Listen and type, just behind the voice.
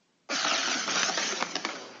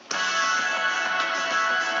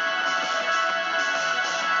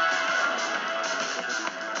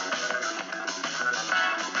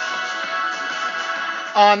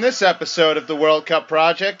On this episode of the World Cup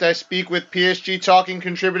Project, I speak with PSG Talking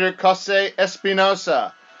contributor Jose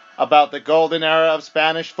Espinosa about the golden era of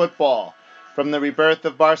Spanish football, from the rebirth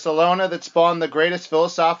of Barcelona that spawned the greatest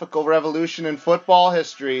philosophical revolution in football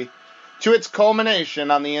history, to its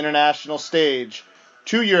culmination on the international stage.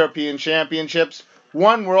 2 European championships,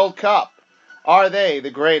 1 World Cup. Are they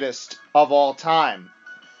the greatest of all time?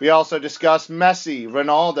 We also discuss Messi,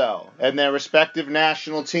 Ronaldo, and their respective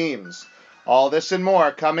national teams. All this and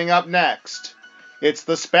more coming up next. It's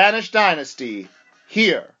the Spanish Dynasty,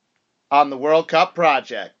 here on the World Cup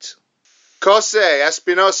Project. Jose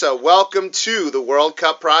Espinosa, welcome to the World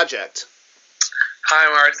Cup Project.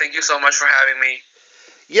 Hi, Mark. Thank you so much for having me.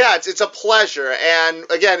 Yeah, it's a pleasure. And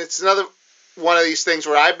again, it's another one of these things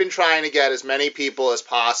where I've been trying to get as many people as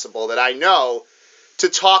possible that I know to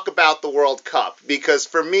talk about the World Cup. Because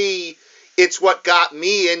for me, it's what got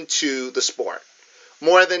me into the sport.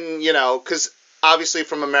 More than, because obviously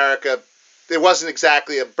from America, there wasn't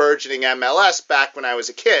exactly a burgeoning MLS back when I was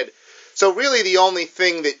a kid. So really the only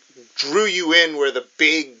thing that drew you in were the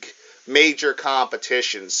big major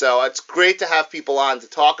competitions. So it's great to have people on to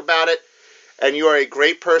talk about it. And you are a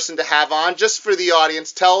great person to have on. Just for the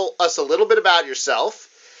audience, tell us a little bit about yourself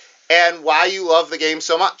and why you love the game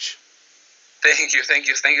so much. Thank you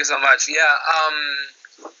so much. Yeah,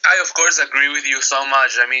 I of course agree with you so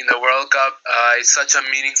much. I mean, the World Cup is such a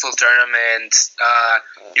meaningful tournament.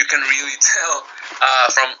 You can really tell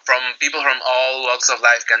from people from all walks of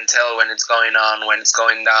life can tell when it's going on, when it's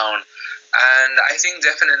going down, and I think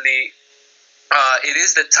definitely it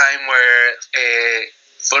is the time where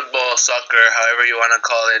football, soccer, however you want to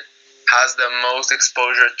call it, has the most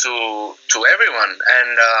exposure to everyone,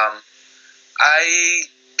 and I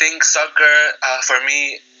think soccer for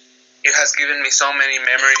me. It has given me so many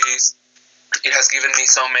memories. It has given me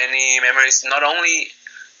so many memories, not only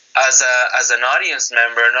as an audience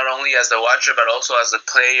member, not only as the watcher, but also as a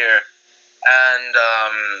player. And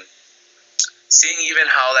seeing even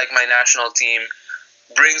how like my national team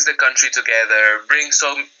brings the country together, brings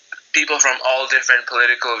people from all different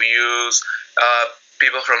political views,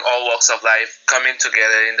 people from all walks of life coming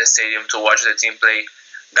together in the stadium to watch the team play.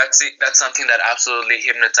 That's something that absolutely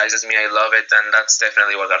hypnotizes me. I love it, and that's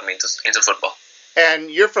definitely what got me into football. And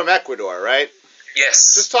you're from Ecuador, right?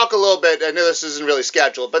 Yes. Just talk a little bit. I know this isn't really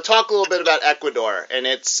scheduled, but talk a little bit about Ecuador and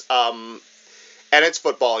its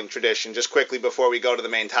footballing tradition, just quickly before we go to the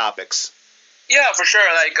main topics. Yeah, for sure.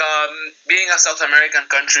 Like being a South American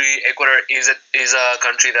country, Ecuador is a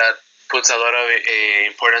country that puts a lot of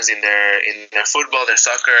importance in their football, their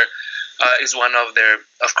soccer. Is one of their,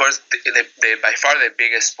 of course, they by far the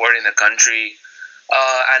biggest sport in the country.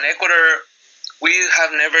 And Ecuador, we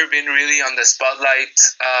have never been really on the spotlight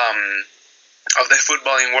of the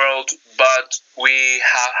footballing world, but we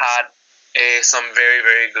have had some very,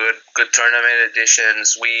 very good tournament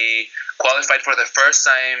editions. We qualified for the first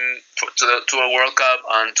time to a World Cup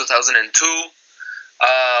on 2002.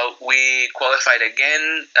 We qualified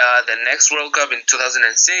again the next World Cup in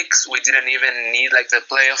 2006. We didn't even need like the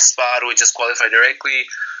playoff spot. We just qualified directly.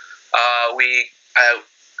 We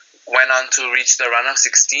went on to reach the round of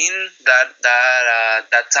 16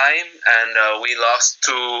 that time, and we lost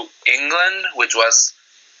to England, which was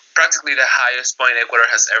practically the highest point Ecuador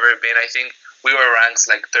has ever been. I think we were ranked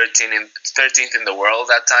like 13th in the world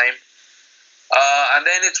that time. And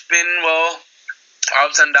then it's been,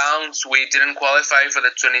 ups and downs. We didn't qualify for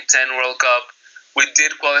the 2010 World Cup. We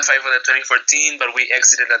did qualify for the 2014, but we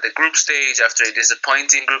exited at the group stage after a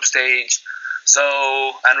disappointing group stage. So,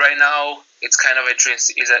 and right now it's kind of a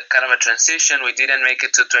transition. We didn't make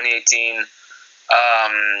it to 2018.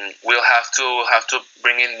 We'll have to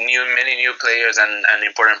bring in many new players and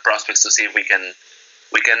important prospects to see if we can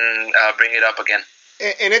bring it up again.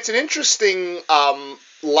 And it's an interesting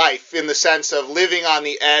life in the sense of living on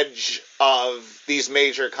the edge of these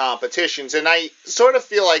major competitions. And I sort of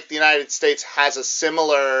feel like the United States has a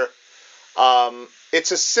similar,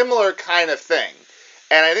 it's a similar kind of thing.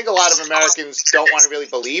 And I think a lot of Americans don't want to really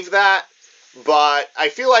believe that. But I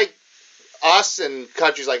feel like us and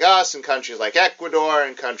countries like us and countries like Ecuador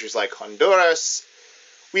and countries like Honduras,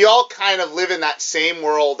 we all kind of live in that same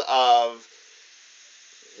world of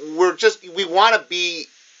we want to be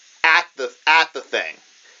at the thing.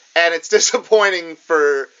 And it's disappointing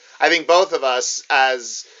for, I think, both of us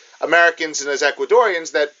as Americans and as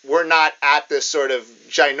Ecuadorians that we're not at this sort of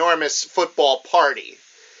ginormous football party.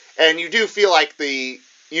 And you do feel like the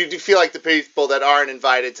people that aren't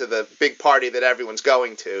invited to the big party that everyone's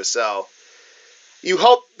going to. So you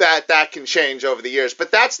hope that can change over the years.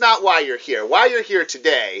 But that's not why you're here. Why you're here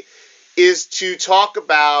today is to talk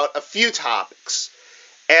about a few topics.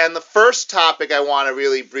 And the first topic I want to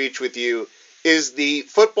really breach with you is the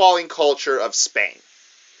footballing culture of Spain.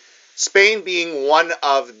 Spain being one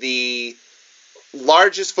of the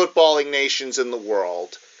largest footballing nations in the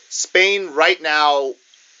world. Spain right now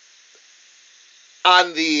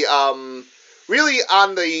on the, I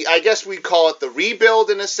guess we'd call it the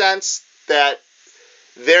rebuild in a sense, that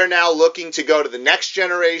they're now looking to go to the next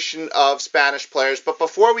generation of Spanish players. But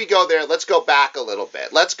before we go there, let's go back a little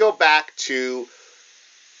bit. Let's go back to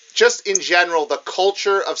just in general the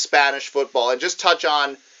culture of Spanish football and just touch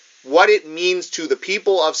on what it means to the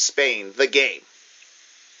people of Spain, the game.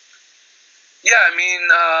 Yeah, I mean,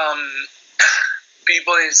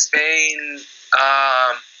 people in Spain,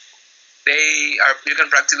 you can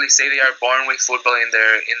practically say they are born with football in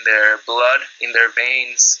their blood, in their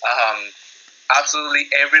veins. Absolutely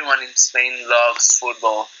everyone in Spain loves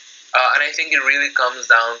football. And I think it really comes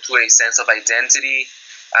down to a sense of identity.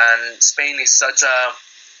 And Spain is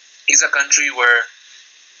a country where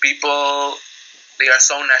people, they are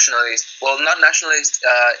so nationalist. Well, not nationalist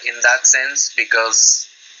in that sense because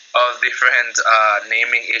of different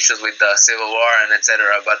naming issues with the Civil War and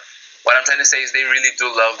etc. But what I'm trying to say is they really do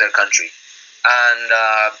love their country. And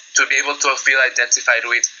to be able to feel identified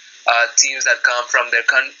with teams that come from their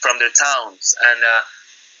towns and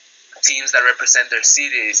teams that represent their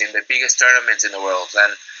cities in the biggest tournaments in the world,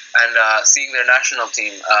 and seeing their national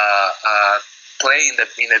team play in the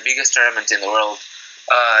biggest tournament in the world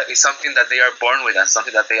is something that they are born with and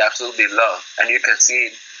something that they absolutely love. And you can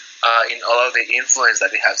see it in all of the influence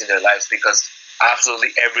that they have in their lives because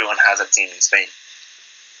absolutely everyone has a team in Spain.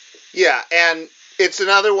 Yeah, and it's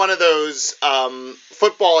another one of those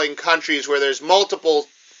footballing countries where there's multiple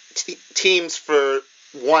teams for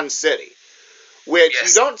one city, which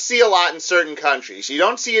you don't see a lot in certain countries. You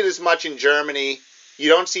don't see it as much in Germany, you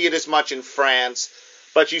don't see it as much in France,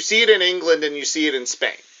 but you see it in England and you see it in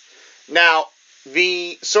Spain. Now,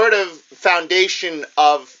 the sort of foundation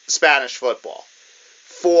of Spanish football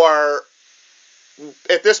for,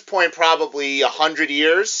 at this point, probably 100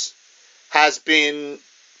 years has been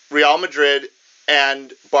Real Madrid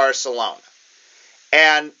and Barcelona.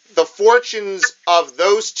 And the fortunes of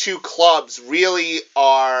those two clubs really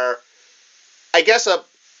are, I guess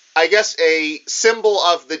a symbol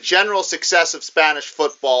of the general success of Spanish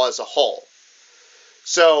football as a whole.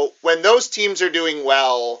 So when those teams are doing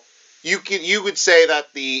well, you would say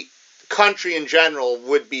that the country in general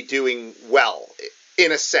would be doing well,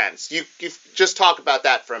 in a sense. You just talk about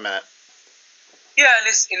that for a minute. Yeah, and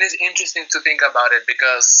it's interesting to think about it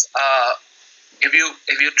because if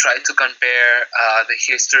you try to compare the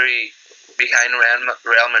history behind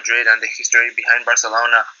Real Madrid and the history behind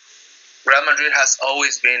Barcelona, Real Madrid has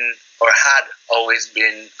always been, or had always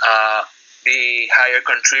been, the higher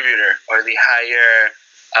contributor or the higher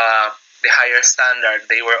standard.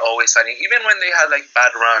 They were always fighting, even when they had like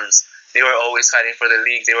bad runs. They were always fighting for the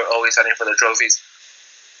league. They were always fighting for the trophies.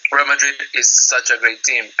 Real Madrid is such a great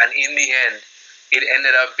team, and in the end, it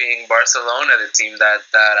ended up being Barcelona, the team that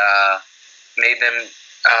made them,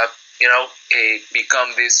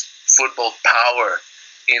 become this football power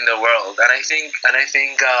in the world. And I think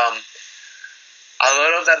a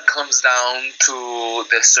lot of that comes down to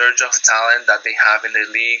the surge of talent that they have in the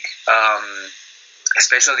league,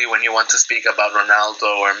 especially when you want to speak about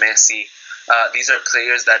Ronaldo or Messi. These are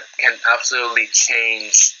players that can absolutely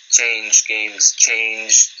change games,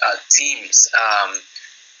 change teams.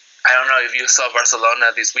 I don't know if you saw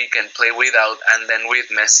Barcelona this weekend play without and then with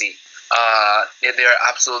Messi. They are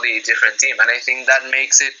absolutely a different team, and I think that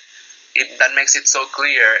makes it so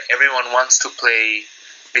clear. Everyone wants to play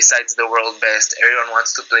besides the world best. Everyone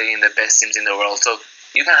wants to play in the best teams in the world. So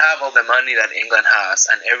you can have all the money that England has,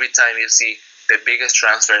 and every time you see the biggest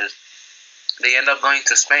transfers, they end up going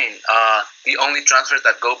to Spain. The only transfers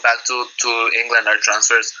that go back to England are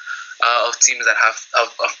transfers of teams that have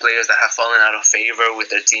of players that have fallen out of favor with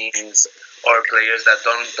their teams, or players that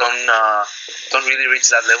don't really reach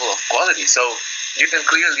that level of quality. So you can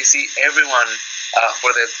clearly see everyone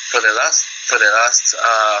for the last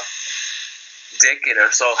decade or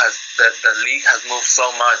so the league has moved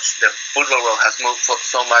so much. The football world has moved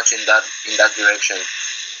so much in that direction,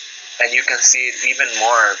 and you can see it even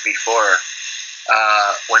more before.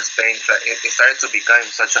 When Spain it started to become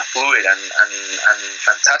such a fluid and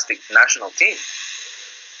fantastic national team.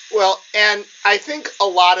 Well, and I think a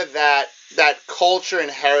lot of that culture and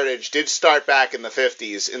heritage did start back in the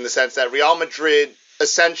 50s, in the sense that Real Madrid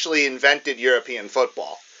essentially invented European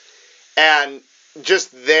football. And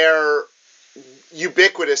just their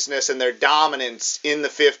ubiquitousness and their dominance in the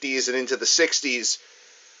 50s and into the 60s,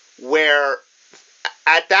 where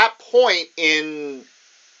at that point in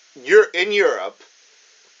Europe,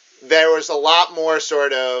 there was a lot more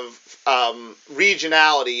sort of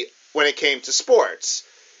regionality when it came to sports.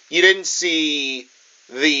 You didn't see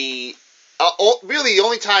really the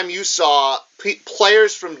only time you saw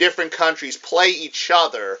players from different countries play each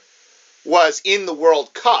other was in the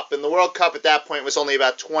World Cup. And the World Cup at that point was only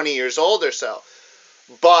about 20 years old or so.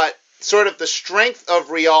 But sort of the strength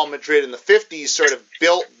of Real Madrid in the 50s sort of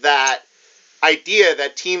built that idea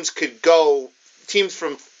that teams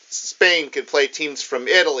from Spain could play teams from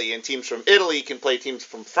Italy, and teams from Italy can play teams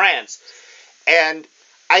from France. And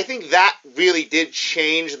I think that really did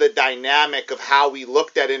change the dynamic of how we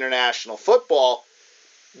looked at international football,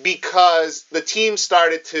 because the teams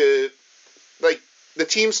started to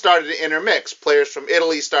intermix. Players from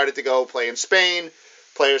Italy started to go play in Spain.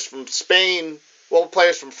 Players from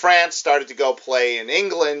France started to go play in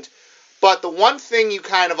England. But the one thing you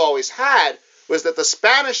kind of always had was that the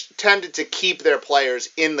Spanish tended to keep their players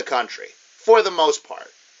in the country, for the most part.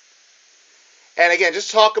 And again,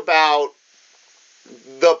 just talk about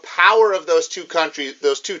the power of those two countries,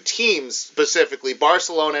 those two teams specifically,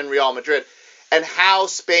 Barcelona and Real Madrid, and how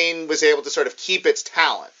Spain was able to sort of keep its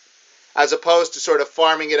talent, as opposed to sort of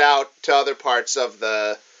farming it out to other parts of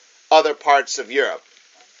Europe.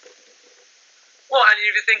 Well, and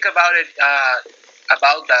if you think about it,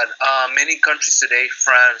 many countries today,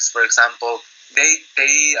 France, for example, they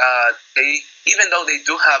even though they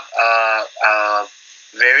do have a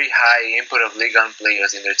very high input of Ligue 1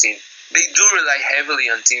 players in their team, they do rely heavily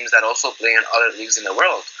on teams that also play in other leagues in the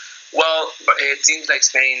world. Well, teams like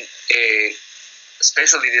Spain,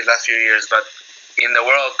 especially these last few years, but in the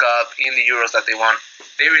World Cup, in the Euros that they won,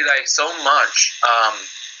 they rely so much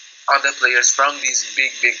on the players from these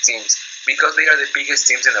big teams, because they are the biggest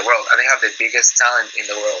teams in the world and they have the biggest talent in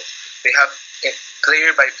the world. They have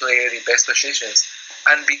player by player the best positions,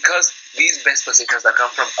 and because these best positions that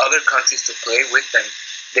come from other countries to play with them,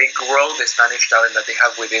 they grow the Spanish talent that they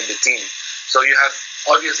have within the team. So you have,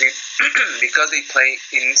 obviously, because they play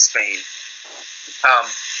in Spain,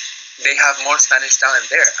 they have more Spanish talent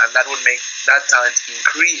there, and that would make that talent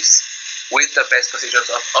increase with the best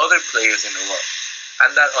positions of other players in the world.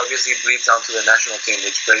 And that obviously bleeds down to the national team,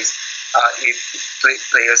 which plays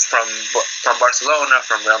players from Barcelona,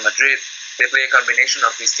 from Real Madrid. They play a combination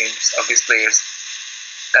of these teams, of these players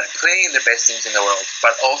that play in the best teams in the world,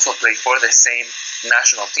 but also play for the same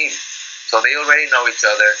national team. So they already know each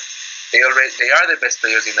other. They are the best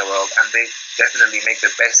players in the world, and they definitely make the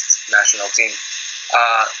best national team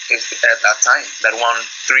at that time that won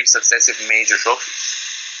 3 successive major trophies.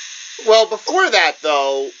 Well, before that,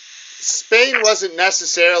 though, Spain wasn't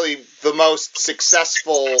necessarily the most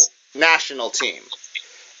successful national team.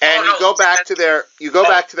 And you go back to their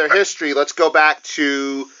history. Let's go back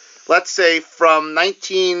to, let's say, from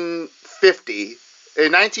 1950.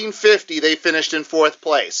 In 1950, they finished in 4th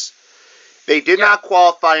place. They did not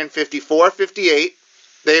qualify in 54, 58.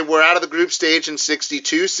 They were out of the group stage in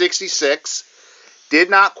 62, 66. Did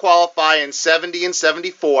not qualify in 70 and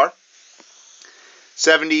 74.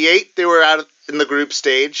 78, they were out in the group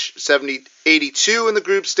stage. 82 in the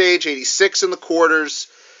group stage, 86 in the quarters,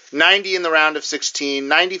 90 in the round of 16,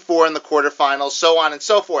 94 in the quarterfinals, so on and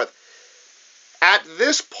so forth. At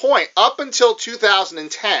this point, up until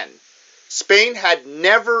 2010, Spain had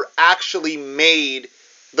never actually made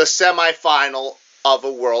the semifinal of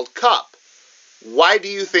a World Cup. Why do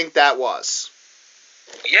you think that was?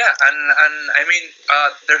 Yeah, and I mean,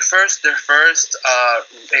 their first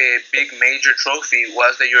big major trophy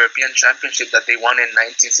was the European Championship that they won in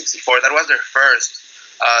 1964. That was their first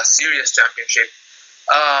serious championship.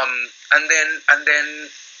 And then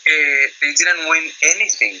they didn't win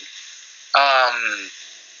anything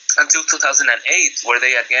until 2008, where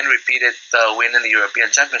they again repeated the win in the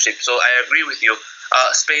European Championship. So I agree with you.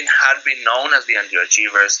 Spain had been known as the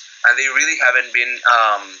underachievers, and they really haven't been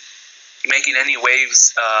making any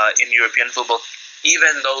waves in European football,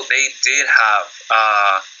 even though they did have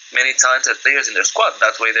many talented players in their squad.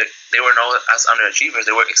 That's why they were known as underachievers.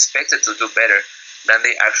 They were expected to do better than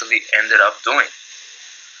they actually ended up doing.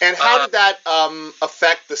 And how did that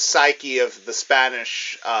affect the psyche of the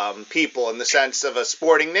Spanish people in the sense of a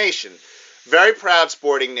sporting nation? Very proud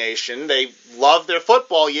sporting nation. They love their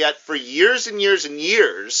football, yet for years and years and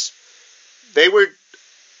years, they were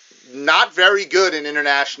not very good in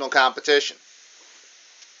international competition.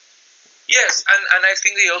 Yes, and I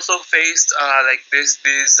think they also faced like this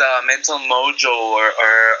mental mojo, or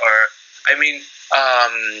I mean,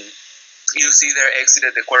 you see their exit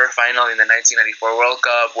at the quarterfinal in the 1994 World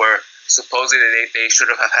Cup, where supposedly they should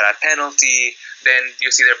have had a penalty. Then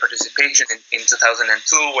you see their participation in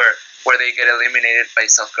 2002, where they get eliminated by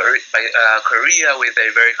Korea with a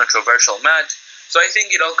very controversial match. So I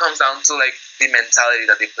think it all comes down to like the mentality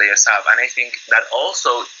that the players have, and I think that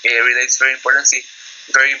also relates very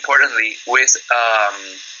importantly with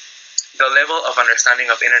the level of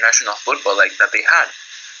understanding of international football like that they had.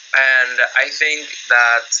 And I think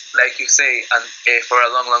that, like you say, for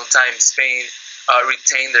a long, long time, Spain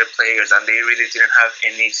retained their players, and they really didn't have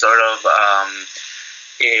any sort of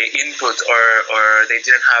input, or they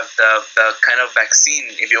didn't have the kind of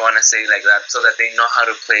vaccine, if you want to say like that, so that they know how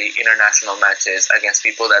to play international matches against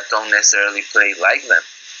people that don't necessarily play like them.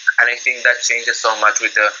 And I think that changes so much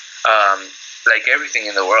with the like everything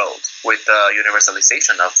in the world, with the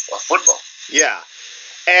universalization of football. Yeah,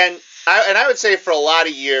 and I would say for a lot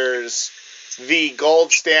of years, the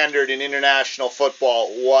gold standard in international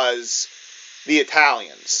football was the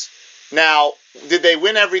Italians. Now, did they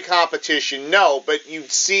win every competition? No, but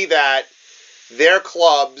you'd see that their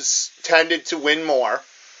clubs tended to win more,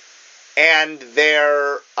 and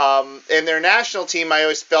their national team, I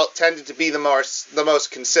always felt, tended to be the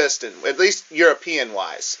most consistent, at least European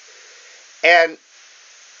wise. And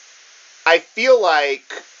I feel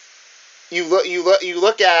like you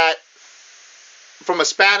look at, from a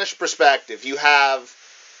Spanish perspective, you have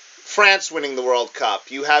France winning the World Cup,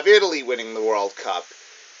 you have Italy winning the World Cup,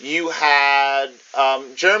 you had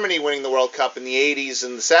Germany winning the World Cup in the 80s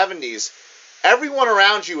and the 70s. Everyone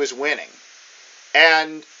around you is winning.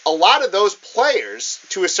 And a lot of those players,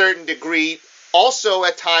 to a certain degree, also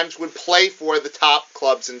at times would play for the top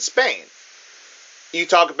clubs in Spain. You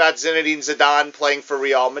talk about Zinedine Zidane playing for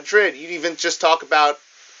Real Madrid. You even just talk about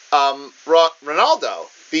Ronaldo,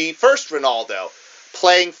 the first Ronaldo,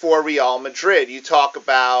 playing for Real Madrid. You talk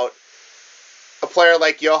about a player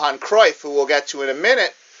like Johan Cruyff, who we'll get to in a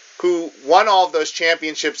minute, who won all of those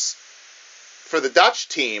championships for the Dutch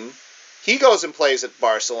team. He goes and plays at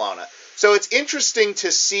Barcelona. So it's interesting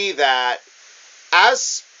to see that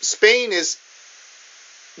as Spain is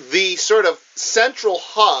the sort of central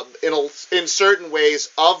hub in certain ways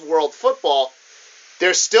of world football,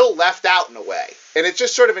 they're still left out in a way. And it's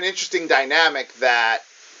just sort of an interesting dynamic that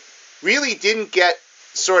really didn't get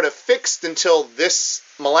sort of fixed until this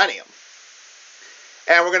millennium.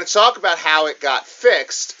 And we're going to talk about how it got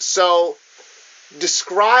fixed. So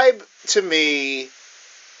describe to me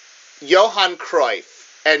Johan Cruyff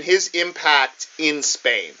and his impact in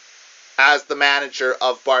Spain as the manager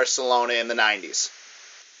of Barcelona in the 90s.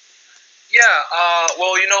 Yeah,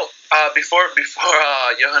 well, before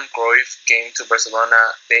Johan Cruyff came to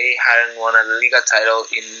Barcelona, they hadn't won a Liga title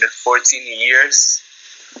in 14 years.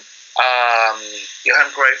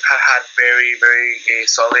 Johan Cruyff had very, very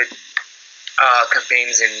solid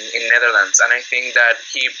campaigns in Netherlands, and I think that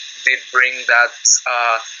he did bring that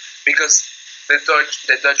because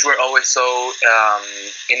the Dutch were always so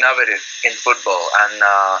innovative in football, and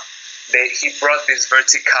he brought this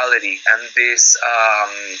verticality and this.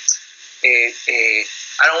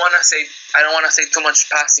 I don't want to say too much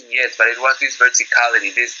passing yet, but it was this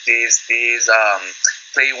verticality, this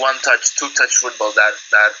play one touch, two touch football that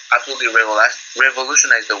absolutely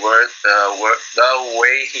revolutionized the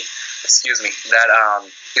way that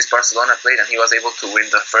his Barcelona played, and he was able to win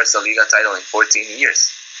the first Liga title in 14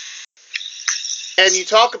 years. And you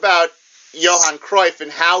talk about Johan Cruyff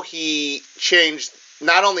and how he changed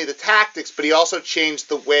not only the tactics, but he also changed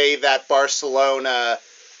the way that Barcelona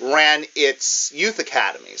ran its youth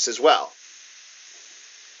academies as well.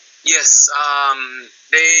 Yes,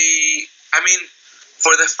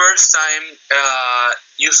 for the first time,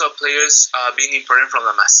 you saw players being imported from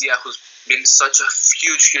La Masia, who's been such a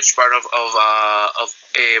huge part of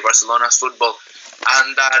Barcelona's football,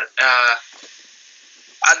 and that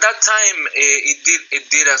at that time it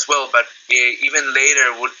did as well, but even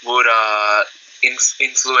later would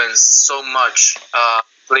influence so much.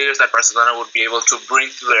 Players that Barcelona would be able to bring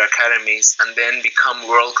to their academies and then become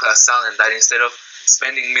world-class talent that instead of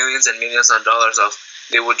spending millions and millions of dollars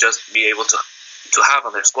they would just be able to have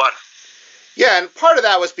on their squad. Yeah, and part of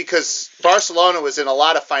that was because Barcelona was in a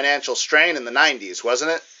lot of financial strain in the 90s,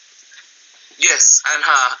 wasn't it? Yes, and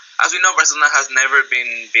as we know, Barcelona has never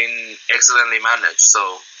been excellently managed, so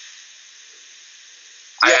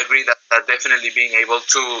yeah. I agree that definitely being able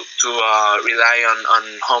to rely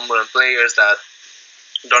on homegrown players that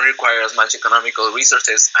don't require as much economical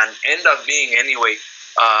resources and end up being anyway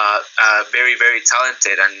very, very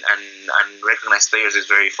talented and recognized players is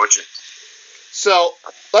very fortunate. So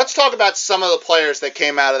let's talk about some of the players that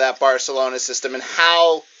came out of that Barcelona system and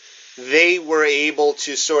how they were able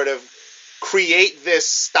to sort of create this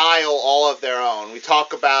style all of their own. We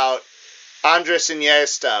talk about Andres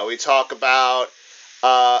Iniesta. We talk about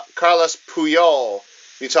Carlos Puyol.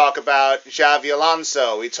 We talk about Xavi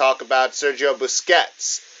Alonso. We talk about Sergio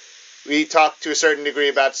Busquets. We talked to a certain degree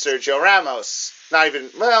about Sergio Ramos. Not even,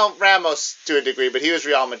 well, Ramos to a degree, but he was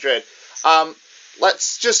Real Madrid.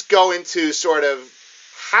 Let's just go into sort of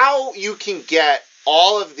how you can get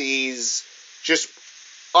all of these just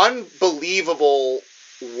unbelievable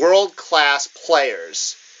world-class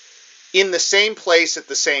players in the same place at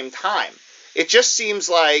the same time. It just seems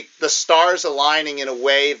like the stars aligning in a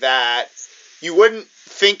way that you wouldn't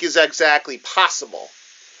think is exactly possible.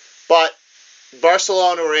 But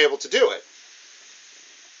Barcelona were able to do it.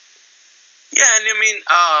 Yeah, and I mean,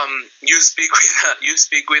 you speak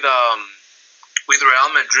with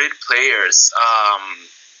Real Madrid players.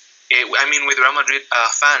 With Real Madrid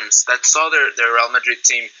fans that saw their Real Madrid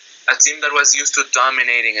team, a team that was used to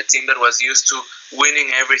dominating, a team that was used to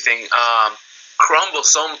winning everything, crumble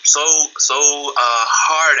so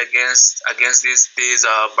hard against this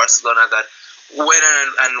Barcelona that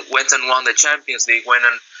went and won the Champions League, went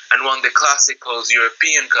and won the Clásicos,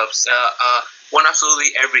 European Cups, won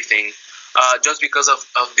absolutely everything, just because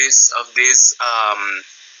of this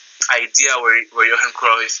idea where Johan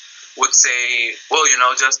Cruyff would say, well,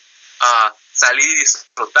 just salir y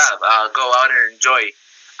disfrutar, go out and enjoy,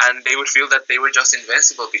 and they would feel that they were just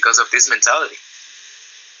invincible because of this mentality.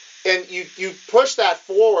 And you push that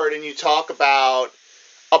forward and you talk about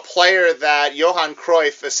a player that Johan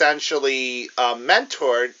Cruyff essentially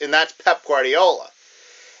mentored, and that's Pep Guardiola.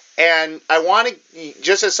 And I want to,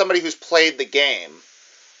 just as somebody who's played the game,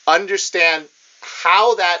 understand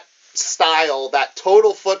how that style, that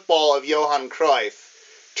total football of Johan Cruyff,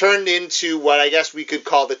 turned into what I guess we could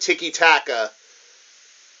call the tiki-taka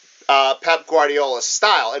Pep Guardiola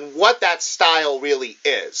style, and what that style really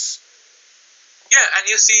is. Yeah, and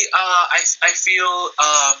you see, I feel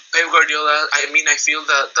Pep Guardiola. I feel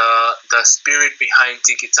the spirit behind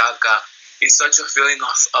tiki taka is such a feeling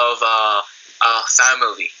of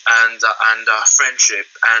family and friendship,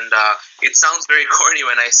 and it sounds very corny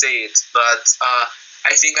when I say it, but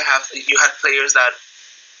I think you had players that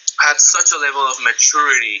had such a level of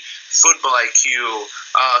maturity, football IQ,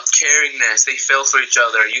 caringness. They fell for each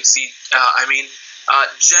other. You see,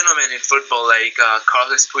 gentlemen in football like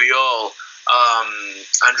Carles Puyol,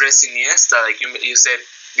 Andres Iniesta, like you said,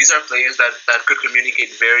 these are players that could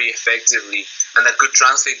communicate very effectively and that could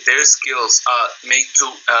translate their skills,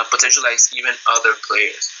 potentialize even other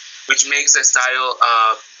players, which makes the style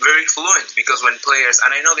very fluent, because when players,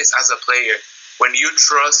 and I know this as a player, when you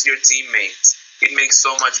trust your teammates, it makes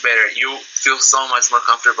so much better. You feel so much more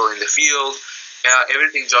comfortable in the field.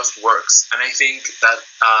 Everything just works, and I think that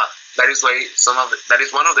that is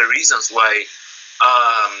one of the reasons why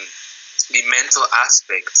the mental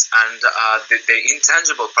aspect and the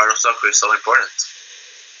intangible part of soccer is so important.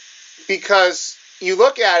 Because you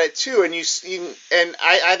look at it too, and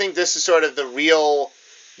I think this is sort of the real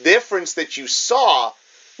difference that you saw,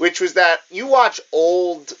 which was that you watch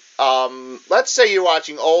old, let's say you're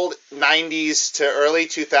watching old 90s to early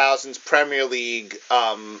 2000s Premier League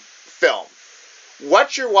film.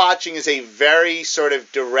 What you're watching is a very sort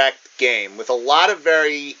of direct game with a lot of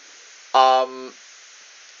very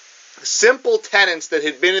simple tenets that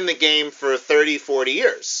had been in the game for 30, 40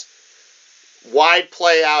 years. Wide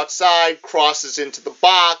play outside, crosses into the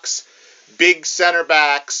box, big center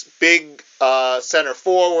backs, big center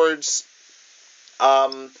forwards,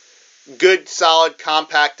 good, solid,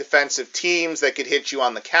 compact defensive teams that could hit you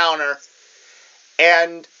on the counter.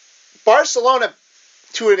 And Barcelona,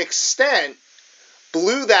 to an extent,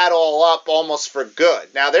 blew that all up almost for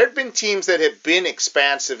good. Now, there had been teams that had been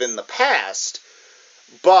expansive in the past,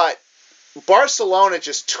 but Barcelona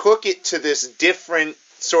just took it to this different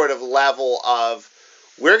sort of level of,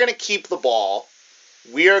 we're going to keep the ball,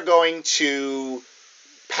 we are going to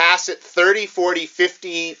pass it 30, 40,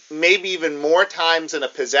 50, maybe even more times in a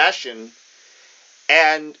possession,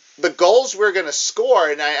 and the goals we're going to score,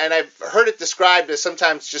 and I've heard it described as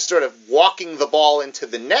sometimes just sort of walking the ball into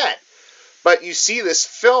the net, but you see this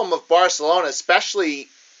film of Barcelona, especially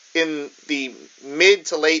in the mid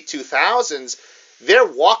to late 2000s, they're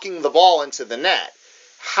walking the ball into the net.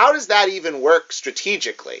 How does that even work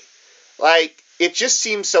strategically? Like, it just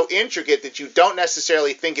seems so intricate that you don't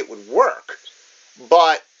necessarily think it would work.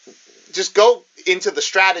 But just go into the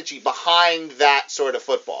strategy behind that sort of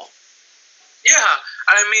football. Yeah,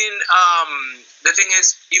 I mean, the thing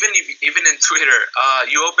is, even in Twitter,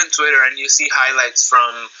 you open Twitter and you see highlights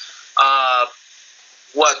from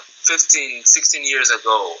 15, 16 years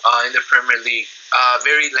ago in the Premier League.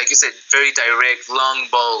 Very, like you said, very direct, long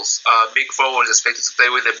balls, big forwards expected to play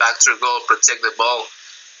with the back to goal, protect the ball.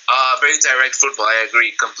 Very direct football, I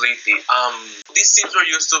agree completely. These teams were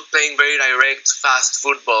used to playing very direct, fast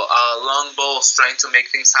football, long balls, trying to make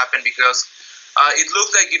things happen, because It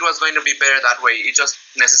looked like it was going to be better that way. It just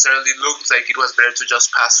necessarily looked like it was better to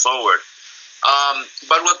just pass forward.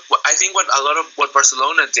 But I think what a lot of what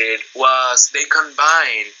Barcelona did was they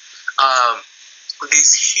combined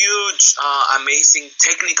this huge, amazing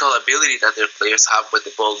technical ability that their players have with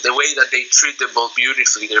the ball, the way that they treat the ball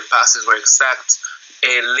beautifully, their passes were exact,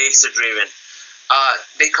 laser-driven.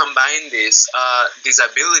 They combine this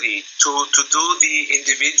ability to do the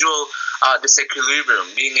individual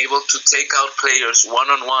disequilibrium, being able to take out players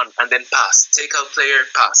one-on-one and then pass, take out player,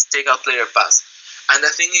 pass, take out player, pass. And the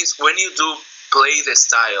thing is, when you do play this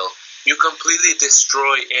style, you completely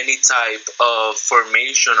destroy any type of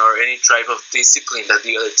formation or any type of discipline that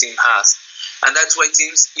the other team has. And that's why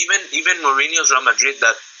teams, even Mourinho's Real Madrid,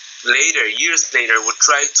 that later, years later, would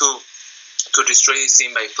try to destroy his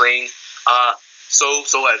team by playing so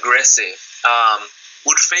aggressive,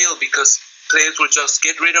 would fail because players would just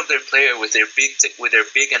get rid of their player with their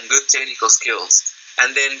big and good technical skills,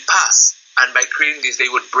 and then pass. And by creating this, they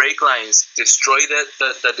would break lines, destroy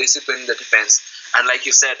the discipline in the defense, and like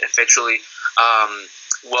you said, effectually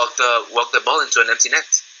walk the ball into an empty net.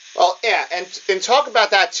 Well, yeah, and talk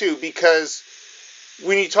about that too, because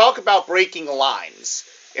when you talk about breaking lines,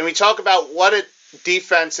 and we talk about what a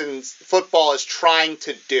defense in football is trying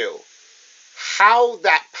to do, how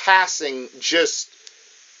that passing just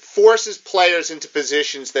forces players into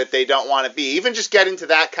positions that they don't want to be. Even just get into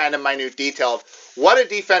that kind of minute detail of what a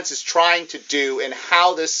defense is trying to do and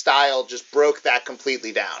how this style just broke that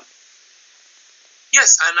completely down.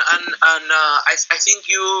 Yes, and I think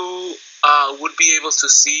you would be able to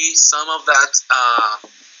see some of that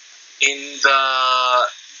in the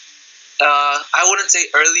I wouldn't say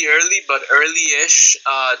early, but early-ish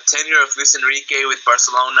tenure of Luis Enrique with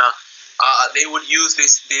Barcelona. They would use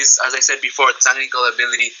this, as I said before, technical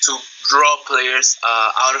ability to draw players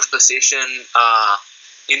out of position.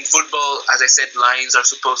 In football, as I said, lines are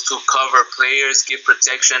supposed to cover players, give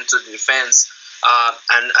protection to the defense,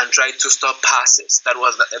 and try to stop passes.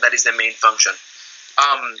 That is the main function.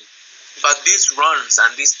 But these runs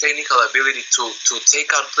and this technical ability to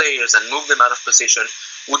take out players and move them out of position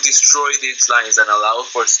would destroy these lines and allow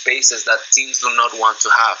for spaces that teams do not want to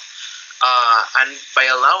have. And by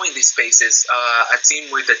allowing these spaces, a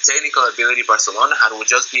team with the technical ability Barcelona had would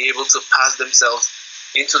just be able to pass themselves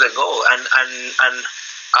into the goal. And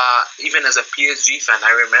even as a PSG fan,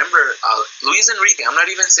 I remember Luis Enrique. I'm not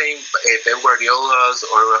even saying Pep Guardiola's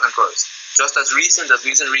or Johan Cruyff's. Just as recent as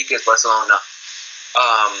Luis Enrique's Barcelona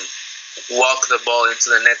walked the ball into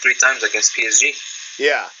the net 3 times against PSG.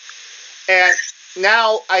 Yeah, and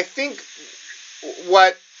now I think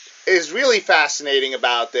what is really fascinating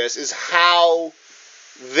about this is how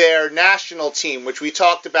their national team, which we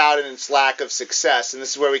talked about in its lack of success, and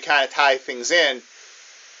this is where we kind of tie things in,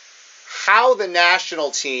 how the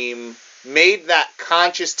national team made that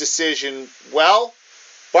conscious decision, well,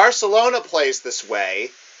 Barcelona plays this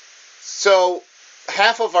way, so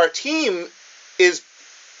half of our team is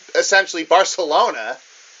essentially Barcelona,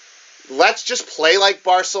 let's just play like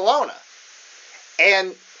Barcelona.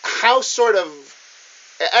 And how sort of,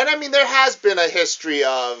 and I mean, there has been a history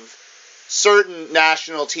of certain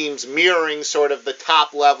national teams mirroring sort of the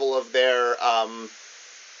top level of their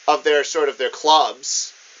sort of their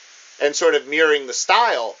clubs and sort of mirroring the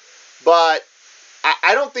style, but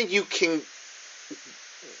I don't think you can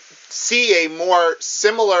see a more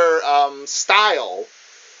similar style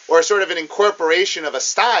or sort of an incorporation of a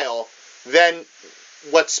style than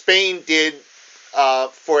what Spain did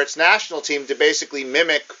for its national team to basically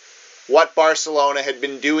mimic what Barcelona had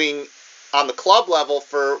been doing on the club level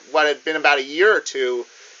for what had been about a year or two,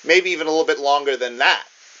 maybe even a little bit longer than that.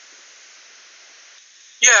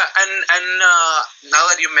 Yeah, and now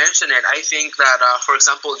that you mention it, I think that, for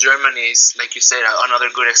example, Germany is, like you said, another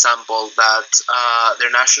good example that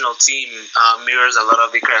their national team mirrors a lot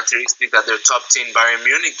of the characteristics that their top team, Bayern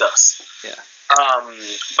Munich, does. Yeah.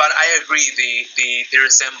 But I agree, the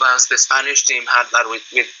resemblance the Spanish team had that with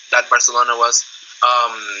that Barcelona was,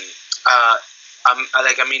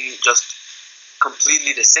 just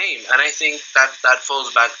completely the same. And I think that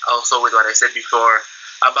falls back also with what I said before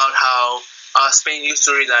about how Spain used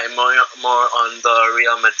to rely more on the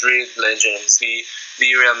Real Madrid legends, the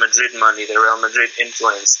Real Madrid money, the Real Madrid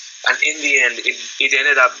influence. And in the end, it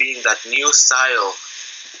ended up being that new style,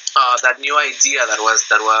 that new idea that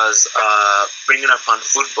was bringing upon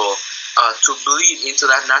football to bleed into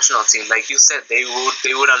that national team. Like you said, they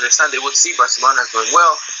would understand. They would see Barcelona going,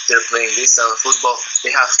 well, they're playing this style of football.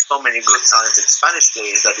 They have so many good, talented Spanish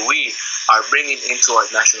players that we are bringing into our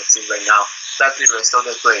national team right now. That the rest of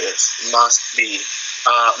the players must play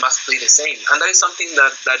the same. And that is something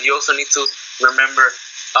that you also need to remember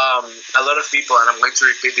a lot of people, and I'm going to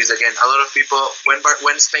repeat this again. A lot of people,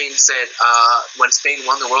 when Spain said, when Spain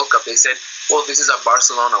won the World Cup, they said, "Well, this is a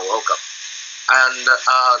Barcelona World Cup," and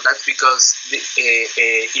that's because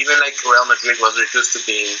even like Real Madrid was reduced to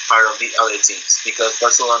being part of the LA teams, because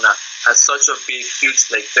Barcelona has such a big, huge,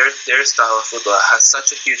 like their style of football has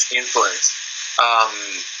such a huge influence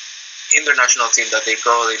in their national team that they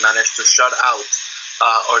probably managed to shut out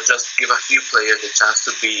or just give a few players the chance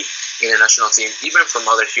to be in a national team, even from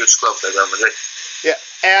other huge clubs like Real Madrid. Yeah,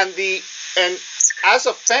 and as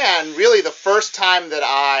a fan, really the first time that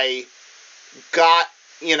I got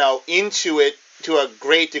into it to a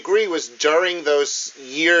great degree was during those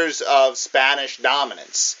years of Spanish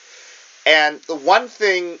dominance. And the one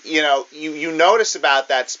thing you notice about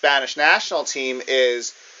that Spanish national team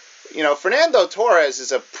is Fernando Torres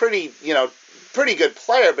is a pretty good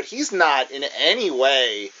player, but he's not in any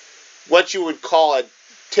way what you would call a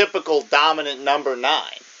typical dominant number 9.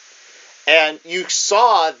 And you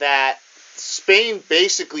saw that Spain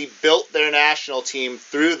basically built their national team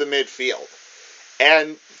through the midfield.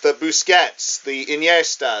 And the Busquets, the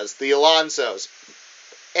Iniestas, the Alonsos.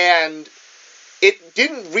 And it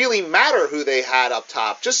didn't really matter who they had up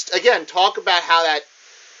top. Just, again, talk about how that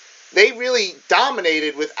they really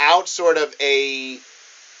dominated without sort of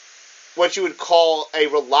what you would call a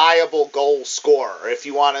reliable goal scorer, if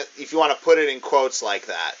you want to put it in quotes like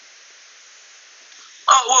that.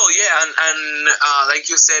 Oh, well, yeah, and like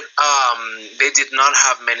you said, they did not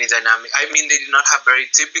have many dynamic. I mean, they did not have very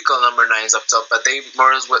typical number 9s up top, but they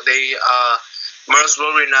more as well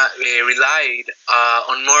relied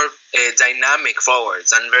on more dynamic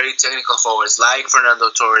forwards and very technical forwards like Fernando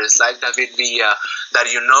Torres, like David Villa, that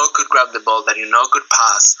could grab the ball, that could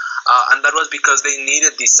pass. And that was because they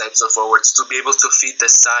needed these types of forwards to be able to fit the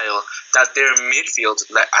style that their midfield,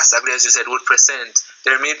 exactly as you said, would present.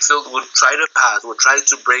 Their midfield would try to pass, would try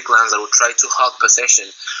to break lines, would try to hog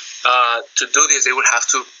possession. To do this, they would have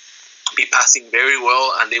to be passing very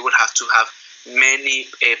well, and they would have to have many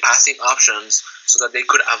passing options so that they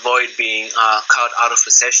could avoid being caught out of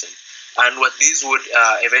possession. And what this would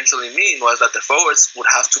eventually mean was that the forwards would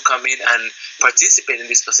have to come in and participate in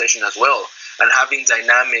this possession as well. And having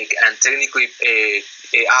dynamic and technically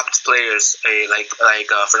apt players like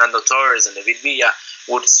Fernando Torres and David Villa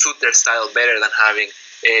would suit their style better than having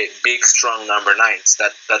big, strong number 9s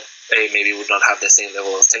that maybe would not have the same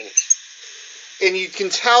level of technique. And you can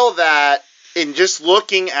tell that in just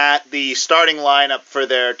looking at the starting lineup for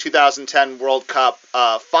their 2010 World Cup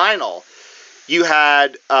final. You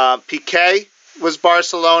had Piqué was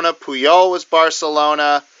Barcelona, Puyol was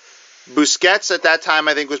Barcelona, Busquets at that time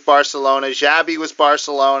I think was Barcelona, Xavi was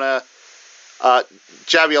Barcelona,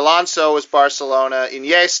 Xabi Alonso was Barcelona,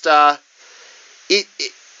 Iniesta.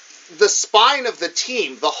 The spine of the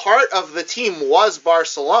team, the heart of the team was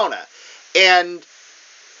Barcelona. And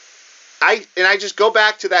I just go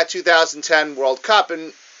back to that 2010 World Cup,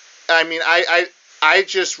 and I mean I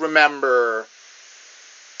just remember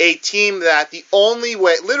a team that the only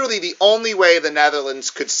way the Netherlands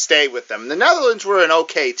could stay with them. The Netherlands were an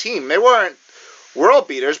okay team. They weren't world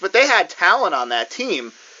beaters, but they had talent on that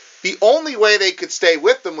team. The only way they could stay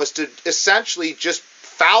with them was to essentially just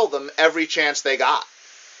foul them every chance they got.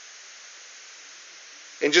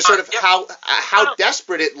 And just sort of how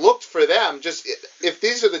desperate it looked for them. Just if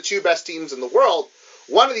these are the two best teams in the world,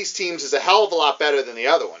 one of these teams is a hell of a lot better than the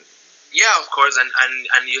other one. Yeah, of course,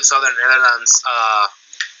 and you saw the Netherlands.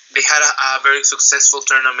 They had a very successful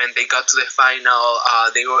tournament. They got to the final.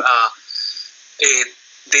 They were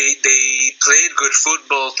they played good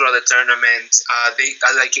football throughout the tournament. They,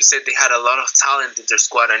 like you said, they had a lot of talent in their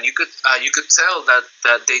squad, and you could tell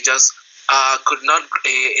that they just could not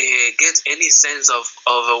get any sense of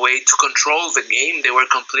a way to control the game. They were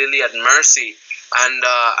completely at mercy, and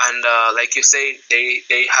like you say,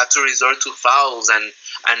 they had to resort to fouls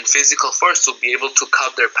and physical force to be able to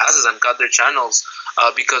cut their passes and cut their channels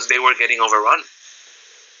because they were getting overrun.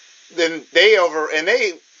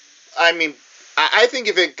 I think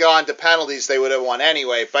if it gone to penalties, they would have won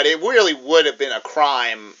anyway. But it really would have been a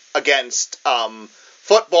crime against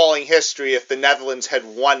footballing history if the Netherlands had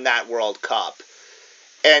won that World Cup.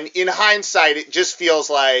 And in hindsight, it just feels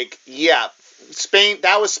like, Spain.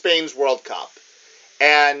 That was Spain's World Cup.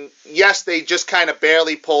 And yes, they just kind of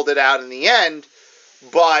barely pulled it out in the end,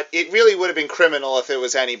 but it really would have been criminal if it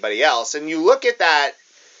was anybody else. And you look at that,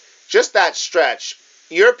 just that stretch,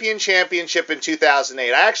 European Championship in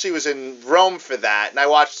 2008. I actually was in Rome for that, and I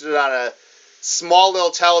watched it on a small little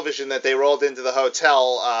television that they rolled into the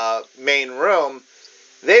hotel main room.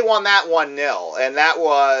 They won that 1-0, and that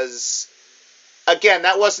was, again,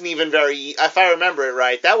 that wasn't even very, if I remember it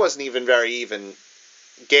right, that wasn't even very even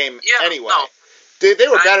game anyway. No. They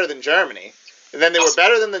were better than Germany. And then they were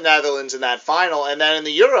better than the Netherlands in that final. And then in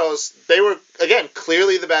the Euros, they were, again,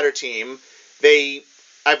 clearly the better team.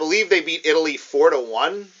 I believe they beat Italy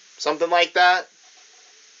 4-1, something like that.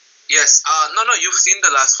 Yes. No. You've seen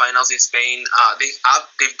the last finals in Spain.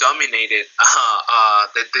 They've dominated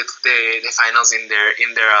the finals in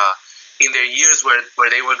their years where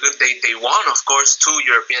they were good. They won, of course, 2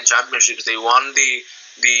 European championships. They won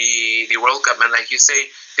the World Cup, and like you say,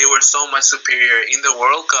 they were so much superior in the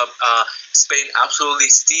World Cup. Spain absolutely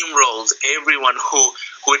steamrolled everyone who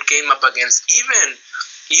it came up against.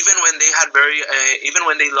 Even when they had even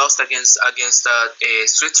when they lost against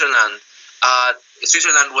Switzerland.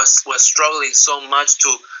 Switzerland was struggling so much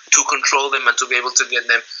to control them and to be able to get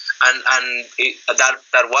them, and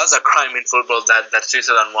that was a crime in football that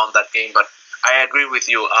Switzerland won that game. But I agree with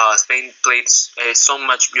you. Spain played so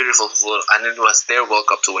much beautiful football, and it was their World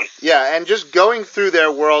Cup to win. Yeah, and just going through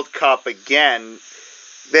their World Cup again,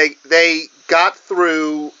 they got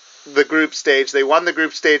through the group stage. They won the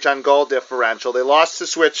group stage on goal differential. They lost to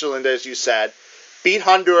Switzerland, as you said, beat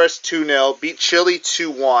Honduras 2-0, beat Chile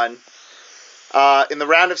 2-1. In the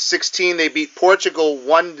round of 16, they beat Portugal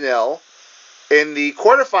 1-0. In the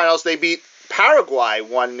quarterfinals, they beat Paraguay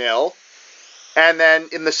 1-0. And then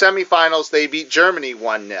in the semifinals, they beat Germany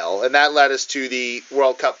 1-0. And that led us to the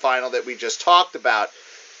World Cup final that we just talked about.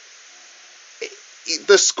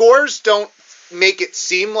 The scores don't make it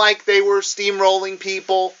seem like they were steamrolling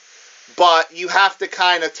people, but you have to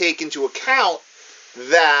kind of take into account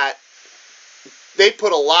that they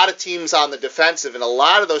put a lot of teams on the defensive, and a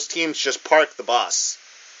lot of those teams just parked the bus.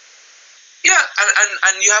 Yeah,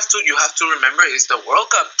 and you have to remember is the World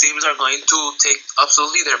Cup teams are going to take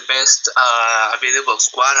absolutely their best available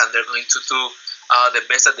squad, and they're going to do the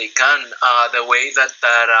best that they can. The way that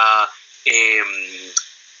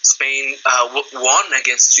Spain won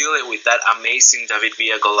against Chile with that amazing David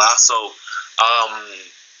Villa golazo.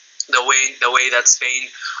 The way that Spain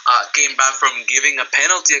came back from giving a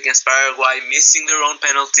penalty against Paraguay, missing their own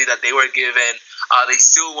penalty that they were given, they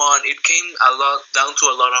still won. It came down to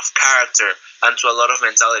a lot of character and to a lot of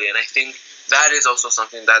mentality, and I think that is also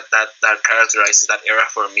something that characterizes that era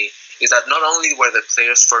for me, is that not only were the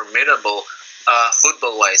players formidable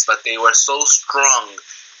football-wise, but they were so strong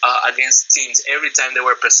against teams. Every time they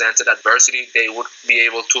were presented adversity, they would be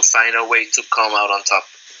able to find a way to come out on top.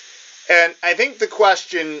 And I think the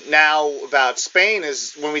question now about Spain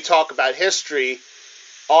is, when we talk about history,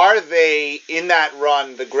 are they, in that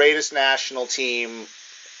run, the greatest national team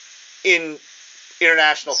in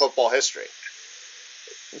international football history?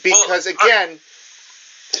 Because, again,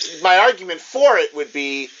 my argument for it would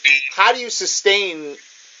be, how do you sustain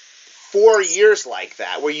 4 years like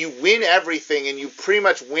that, where you win everything and you pretty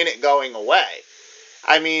much win it going away?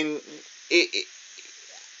 I mean,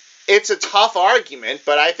 it's a tough argument,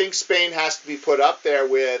 but I think Spain has to be put up there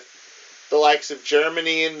with the likes of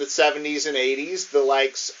Germany in the 70s and 80s, the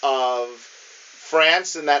likes of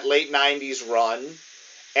France in that late 90s run,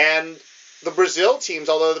 and the Brazil teams,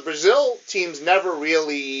 although the Brazil teams never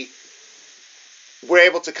really were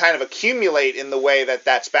able to kind of accumulate in the way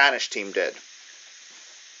that Spanish team did.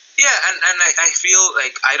 Yeah, and I feel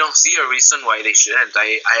like I don't see a reason why they shouldn't.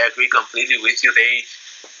 I agree completely with you. They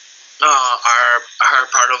are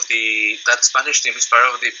part of that Spanish team is part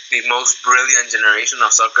of the most brilliant generation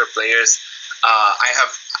of soccer players I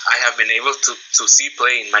have been able to see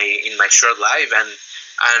play in my short life,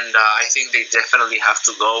 and I think they definitely have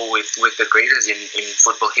to go with the greatest in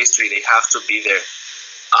football history. They have to be there.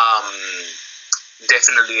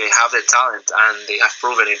 Definitely they have the talent, and they have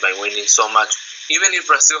proven it by winning so much. Even if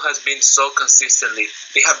Brazil has been so consistently,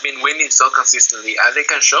 they have been winning so consistently, and they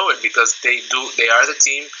can show it because they are the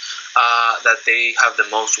team that they have the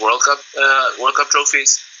most World Cup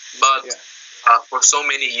trophies. But for so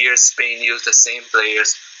many years, Spain used the same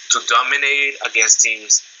players to dominate against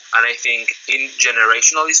teams. And I think,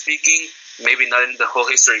 generationally speaking, maybe not in the whole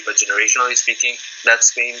history, but generationally speaking, that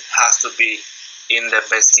Spain has to be in the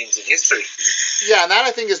best teams in history. Yeah, and that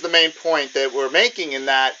I think is the main point that we're making, in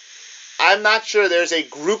that I'm not sure there's a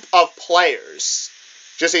group of players,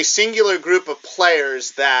 just a singular group of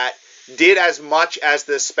players, that did as much as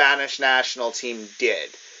the Spanish national team did.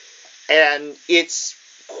 And it's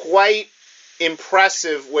quite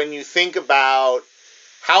impressive when you think about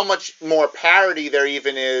how much more parity there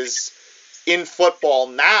even is in football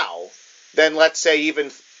now than, let's say,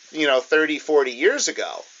 even 30, 40 years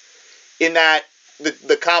ago. In that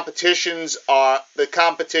the competitions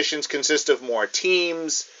consist of more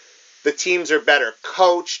teams. The teams are better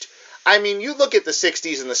coached. I mean, you look at the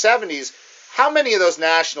 60s and the 70s, how many of those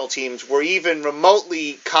national teams were even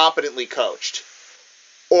remotely competently coached?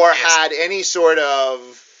 or had any sort of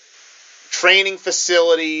training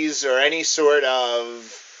facilities or any sort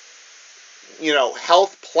of,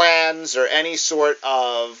 health plans or any sort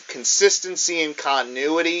of consistency and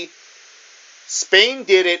continuity. Spain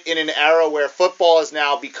did it in an era where football is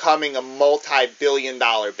now becoming a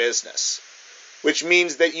multi-billion-dollar business, which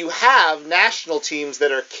means that you have national teams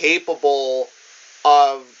that are capable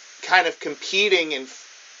of kind of competing and,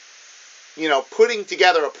 putting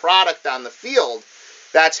together a product on the field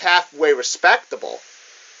that's halfway respectable.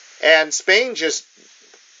 And Spain just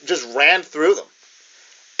ran through them.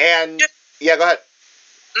 And, yeah, go ahead.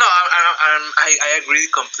 No, I agree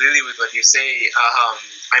completely with what you say.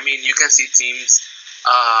 You can see teams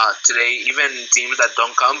today, even teams that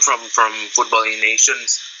don't come from footballing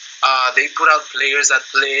nations, they put out players that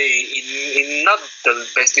play in not the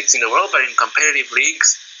best leagues in the world, but in competitive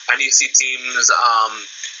leagues. And you see teams,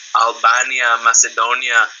 Albania,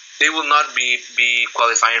 Macedonia, they will not be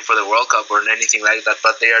qualifying for the World Cup or anything like that,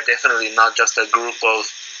 but they are definitely not just a group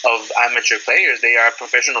of amateur players. They are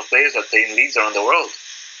professional players that play in leagues around the world.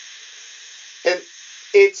 And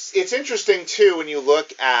it's interesting too when you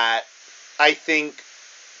look at, I think,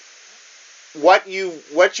 what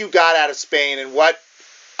you got out of Spain and what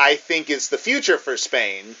I think is the future for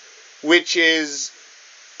Spain, which is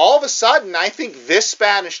all of a sudden I think this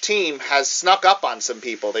Spanish team has snuck up on some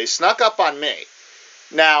people. They snuck up on me.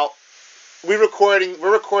 Now, we're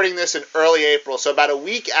recording this in early April, so about a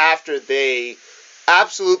week after they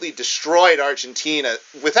absolutely destroyed Argentina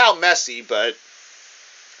without Messi, but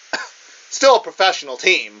still a professional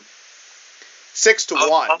team,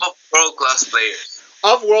 6-1. Of world-class players.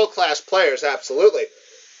 Of world-class players, absolutely.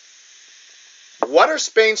 What are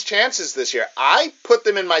Spain's chances this year? I put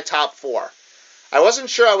them in my top 4. I wasn't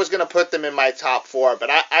sure I was going to put them in my top 4, but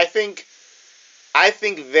I think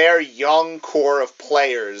their young core of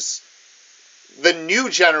players, the new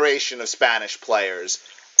generation of Spanish players,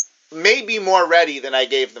 may be more ready than I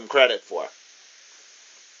gave them credit for.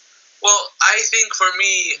 Well, I think for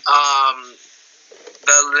me,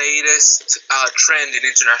 the latest trend in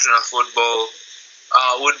international football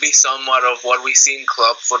would be somewhat of what we see in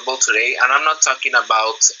club football today. And I'm not talking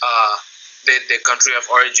about the country of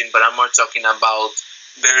origin, but I'm more talking about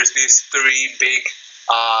there's these 3 big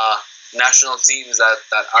national teams that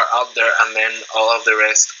are out there, and then all of the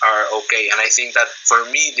rest are okay. And I think that for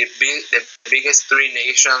me, the biggest 3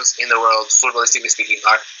 nations in the world, footballistically speaking,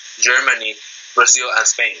 are Germany, Brazil, and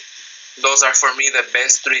Spain. Those are, for me, the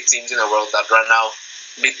best 3 teams in the world that right now,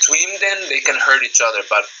 between them, they can hurt each other.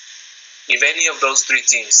 But if any of those 3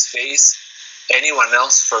 teams face anyone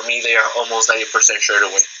else, for me, they are almost 90% sure to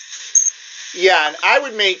win. Yeah, and I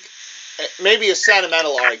would make maybe a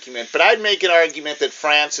sentimental argument, but I'd make an argument that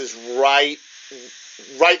France is right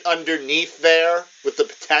underneath there with the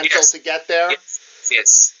potential to get there.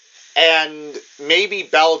 Yes. And maybe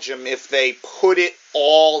Belgium if they put it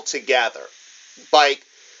all together. Like,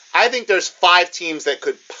 I think there's 5 teams that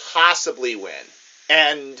could possibly win.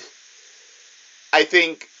 And I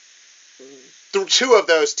think 2 of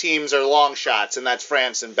those teams are long shots, and that's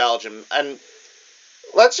France and Belgium. And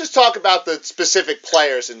let's just talk about the specific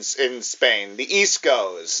players in Spain. The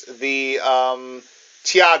Iscos, the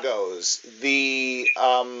Thiagos, the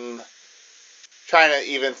trying to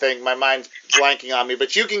even think, my mind's blanking on me,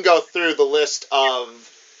 but you can go through the list of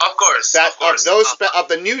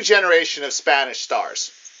the new generation of Spanish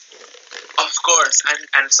stars. Of course,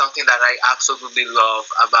 and something that I absolutely love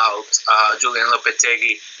about Julian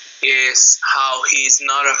Lopetegui is how he's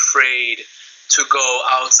not afraid to go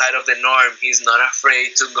outside of the norm. He's not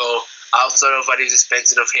afraid to go outside of what is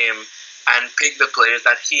expected of him and pick the players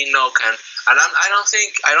that he know can. And I don't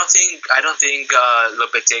think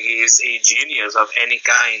Lopetegui is a genius of any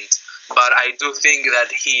kind, but I do think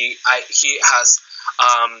that he has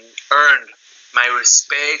earned my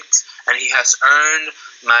respect, and he has earned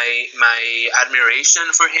my admiration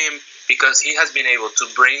for him, because he has been able to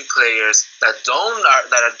bring players that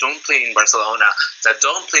don't play in Barcelona, that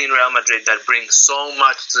don't play in Real Madrid, that bring so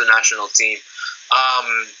much to the national team.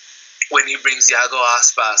 When he brings Iago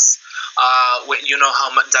Aspas, you know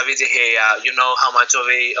how much David De Gea, you know how much of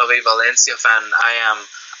a Valencia fan I am.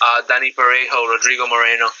 Dani Parejo, Rodrigo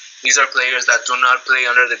Moreno. These are players that do not play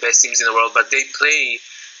under the best teams in the world, but they play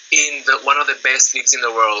in one of the best leagues in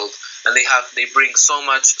the world, and they bring so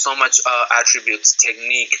much attributes,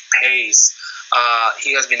 technique, pace.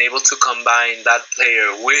 He has been able to combine that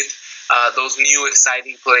player with those new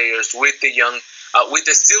exciting players, with the young, with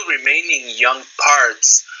the still remaining young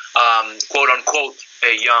parts, quote unquote,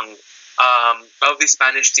 young of the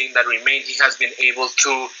Spanish team that remain. He has been able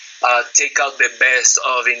to take out the best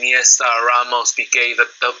of Iniesta, Ramos, Piqué,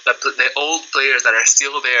 the old players that are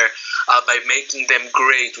still there, by making them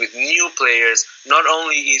great with new players, not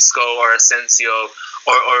only Isco or Asensio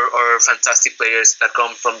or fantastic players that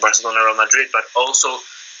come from Barcelona or Real Madrid, but also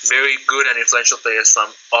very good and influential players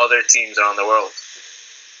from other teams around the world.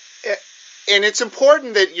 And it's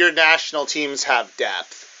important that your national teams have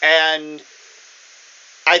depth. And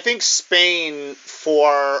I think Spain,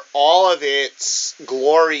 for all of its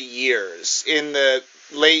glory years in the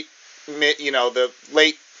late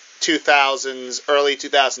 2000s, early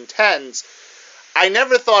 2010s, I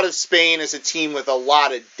never thought of Spain as a team with a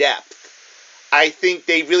lot of depth. I think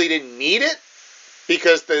they really didn't need it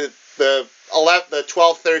because the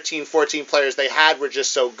 12, 13, 14 players they had were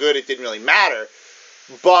just so good it didn't really matter.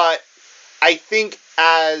 But I think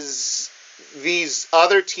as these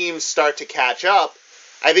other teams start to catch up,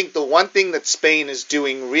 I think the one thing that Spain is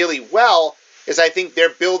doing really well is I think they're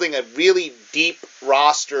building a really deep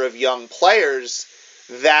roster of young players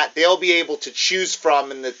that they'll be able to choose from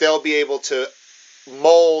and that they'll be able to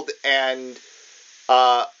mold and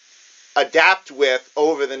adapt with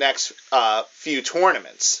over the next few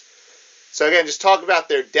tournaments. So again, just talk about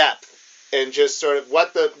their depth and just sort of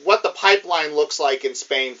what the pipeline looks like in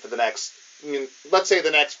Spain for the next, let's say,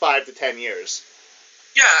 the next 5 to 10 years.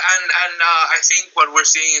 Yeah, and I think what we're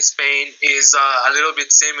seeing in Spain is a little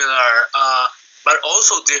bit similar, but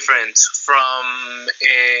also different from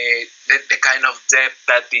the kind of depth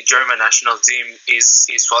that the German national team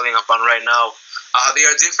is falling upon right now. They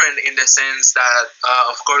are different in the sense that,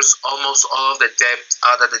 of course, almost all of the depth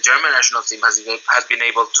that the German national team has been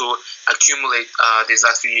able to accumulate these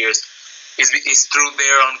last few years is through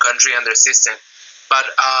their own country and their system. But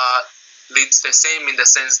it's the same in the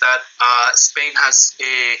sense that Spain has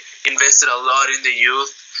invested a lot in the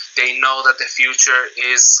youth. They know that the future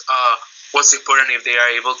is what's important if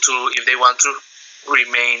they want to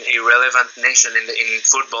remain a relevant nation in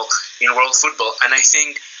football, in world football. And I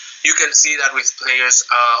think you can see that with players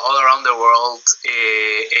all around the world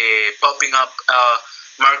popping up.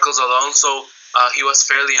 Marcos Alonso, he was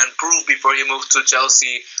fairly unproved before he moved to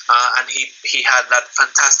Chelsea, and he had that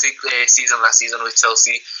fantastic season last season with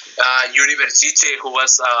Chelsea. Yuri Berchiche, who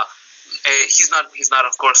was he's not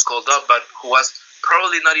of course called up, but who was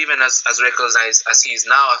probably not even as recognized as he is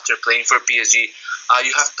now after playing for PSG.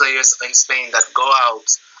 You have players in Spain that go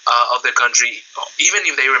out of the country, even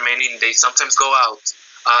if they remain in, they sometimes go out.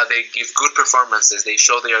 They give good performances. They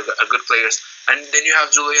show they are good players. And then you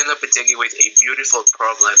have Julian Lopetegui with a beautiful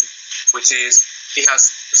problem, which is he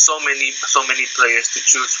has so many players to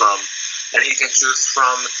choose from, and he can choose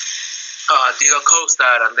from Diego Costa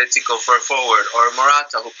at Atletico for a forward, or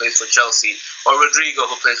Morata who plays for Chelsea, or Rodrigo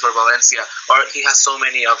who plays for Valencia, or he has so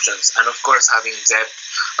many options. And of course, having depth,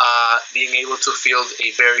 being able to field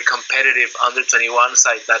a very competitive under-21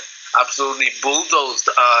 side that absolutely bulldozed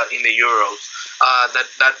in the Euros.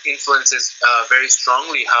 That influences very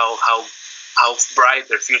strongly how bright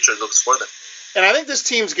their future looks for them. And I think this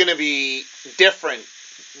team's going to be different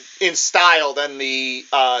in style than the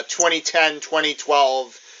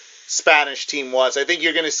 2010-2012 Spanish team was. I think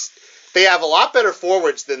they have a lot better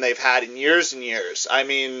forwards than they've had in years and years. I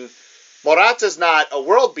mean, Morata's not a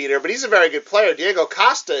world beater, but he's a very good player. Diego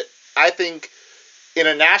Costa, I think, in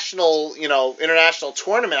a international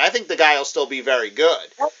tournament, I think the guy will still be very good.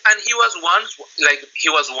 And he was once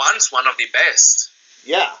one of the best.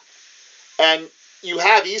 Yeah. And you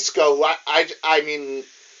have Isco, who I mean,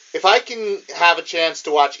 if I can have a chance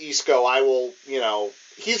to watch Isco, I will,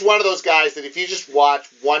 he's one of those guys that if you just watch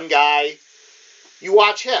one guy, you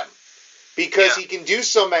watch him. Because he can do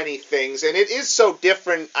so many things, and it is so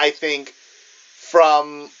different, I think,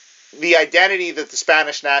 from the identity that the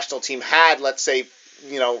Spanish national team had, let's say,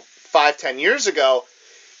 5-10 years ago.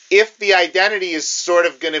 If the identity is sort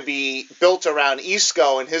of going to be built around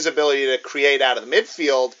Isco and his ability to create out of the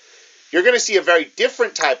midfield, you're going to see a very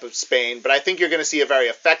different type of Spain, but I think you're going to see a very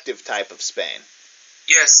effective type of Spain.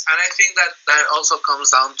 Yes, and I think that also comes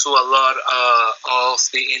down to a lot of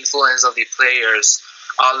the influence of the players.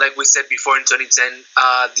 Like we said before, in 2010,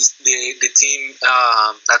 the team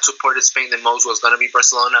that supported Spain the most was going to be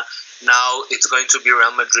Barcelona. Now it's going to be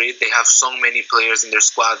Real Madrid. They have so many players in their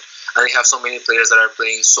squad, and they have so many players that are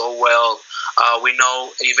playing so well. We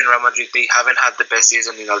know even Real Madrid, they haven't had the best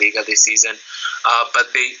season in La Liga this season,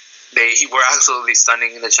 but they were absolutely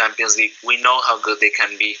stunning in the Champions League. We know how good they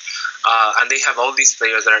can be, and they have all these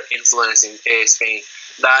players that are influencing Spain.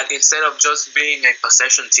 That instead of just being a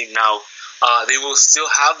possession team now, they will still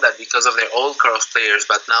have that because of their old crop of players,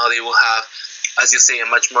 but now they will have as you say, a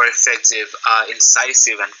much more effective,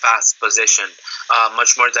 incisive, and fast possession,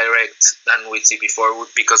 much more direct than we see before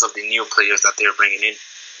because of the new players that they're bringing in.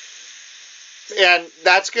 And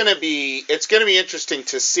it's going to be interesting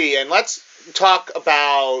to see. And let's talk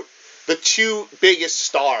about the two biggest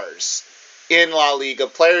stars in La Liga,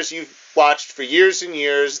 players you've watched for years and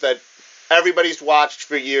years, that everybody's watched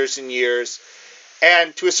for years and years.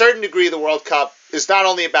 And to a certain degree, the World Cup is not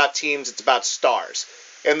only about teams, it's about stars.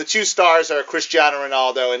 And the two stars are Cristiano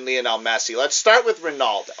Ronaldo and Lionel Messi. Let's start with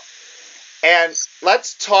Ronaldo. And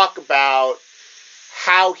let's talk about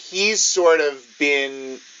how he's sort of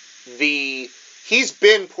been he's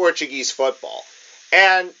been Portuguese football.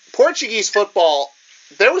 And Portuguese football,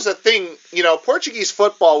 there was a thing, Portuguese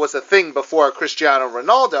football was a thing before Cristiano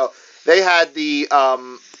Ronaldo. They had the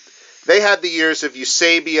years of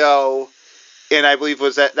Eusebio, and I believe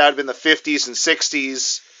that would have been the 50s and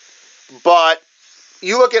 60s. But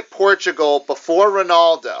you look at Portugal before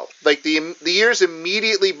Ronaldo, like the years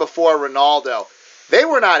immediately before Ronaldo, they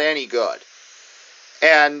were not any good.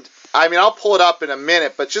 And, I'll pull it up in a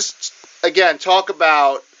minute, but just, again, talk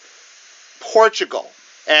about Portugal.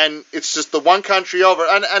 And it's just the one country over.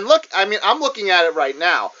 And look, I'm looking at it right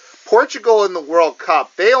now. Portugal in the World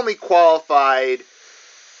Cup, they only qualified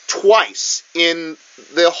twice in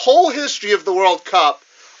the whole history of the World Cup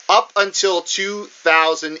up until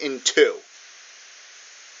 2002.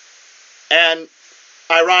 And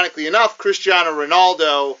ironically enough, Cristiano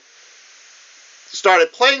Ronaldo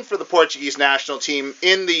started playing for the Portuguese national team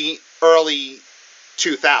in the early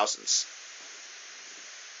 2000s.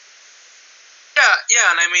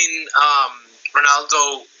 Yeah, and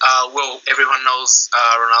Ronaldo, everyone knows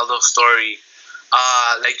Ronaldo's story.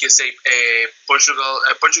 Like you say,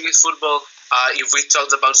 Portuguese football, if we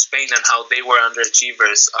talked about Spain and how they were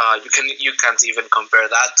underachievers, you can't even compare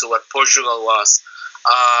that to what Portugal was.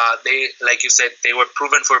 They, like you said, they were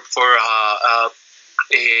proven for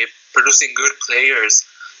producing good players,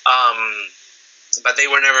 but they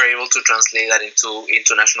were never able to translate that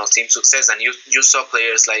into national team success. And you saw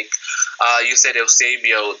players like you said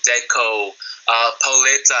Eusebio, Deco,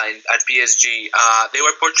 Pauleta at PSG. They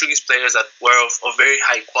were Portuguese players that were of very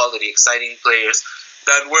high quality, exciting players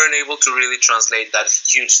that weren't able to really translate that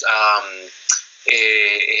huge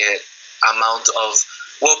amount of,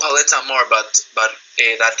 well, Pauleta more, but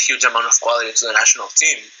that huge amount of quality to the national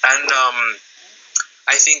team. And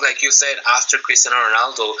I think, like you said, after Cristiano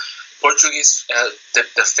Ronaldo, Portuguese,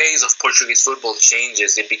 the phase of Portuguese football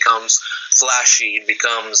changes. It becomes flashy. It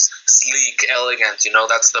becomes sleek, elegant.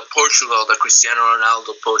 That's the Portugal, the Cristiano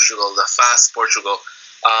Ronaldo Portugal, the fast Portugal.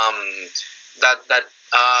 That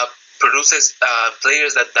produces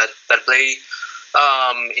players that play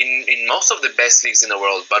in most of the best leagues in the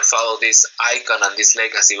world, but follow this icon and this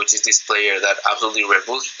legacy, which is this player that absolutely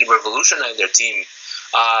revolutionized their team,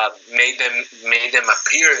 made them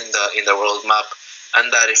appear in the world map,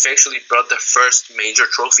 and that effectively brought the first major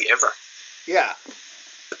trophy ever. Yeah.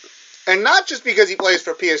 And not just because he plays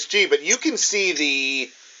for PSG, but you can see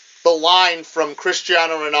the line from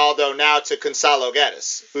Cristiano Ronaldo now to Gonçalo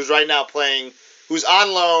Guedes, who's right now who's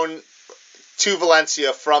on loan to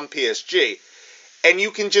Valencia from PSG. And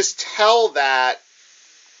you can just tell that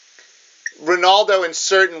Ronaldo in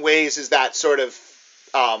certain ways is that sort of,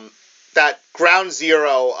 that ground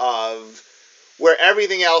zero of where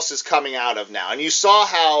everything else is coming out of now. And you saw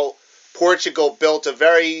how Portugal built a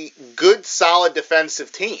very good, solid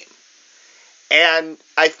defensive team. And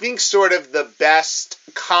I think sort of the best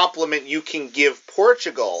compliment you can give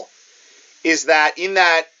Portugal is that in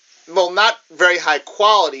that, well, not very high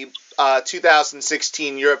quality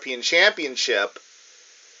 2016 European Championship,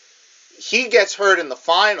 he gets hurt in the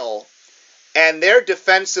final, and they're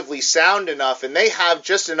defensively sound enough, and they have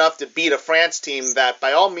just enough to beat a France team that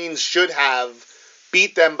by all means should have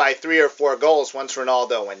beat them by 3 or 4 goals once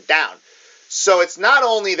Ronaldo went down. So it's not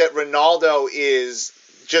only that Ronaldo is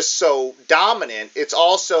just so dominant, it's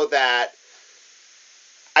also that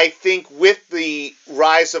I think with the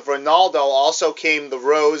rise of Ronaldo also came the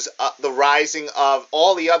rising of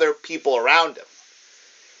all the other people around him.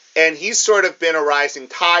 And he's sort of been a rising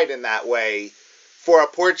tide in that way for a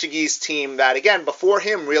Portuguese team that, again, before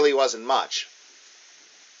him really wasn't much.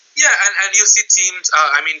 Yeah, and you see teams,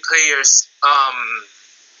 players,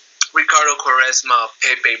 Ricardo Quaresma,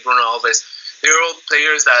 Pepe, Bruno Alves, they're all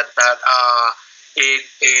players that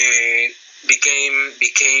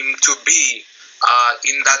became to be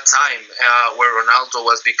in that time where Ronaldo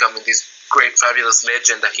was becoming this great, fabulous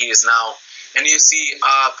legend that he is now. And you see,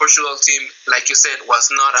 Portugal team, like you said, was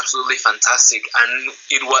not absolutely fantastic, and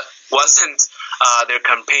it wasn't their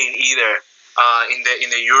campaign either. in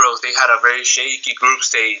the Euros. They had a very shaky group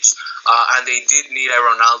stage, and they did need a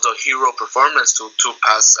Ronaldo hero performance to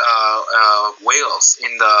pass Wales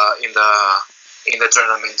in the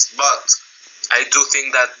tournament. But I do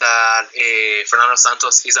think that Fernando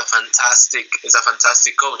Santos is a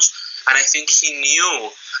fantastic coach, and I think he knew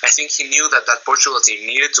that Portugal team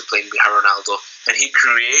needed to play behind Ronaldo, and he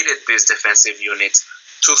created this defensive unit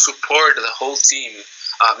to support the whole team,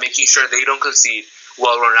 making sure they don't concede,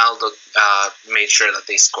 while Ronaldo made sure that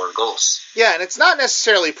they scored goals. Yeah, and it's not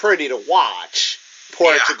necessarily pretty to watch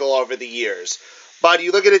Portugal over the years, but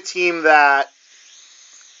you look at a team that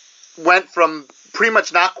went from pretty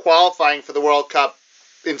much not qualifying for the World Cup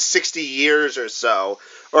in 60 years or so,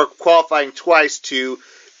 or qualifying twice, to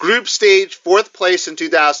group stage 4th place in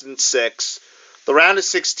 2006, the round of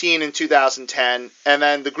 16 in 2010, and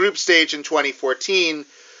then the group stage in 2014.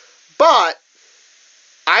 But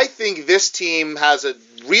I think this team has a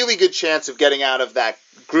really good chance of getting out of that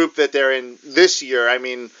group that they're in this year. I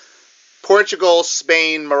mean, Portugal,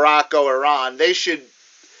 Spain, Morocco, Iran, they should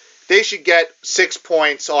get 6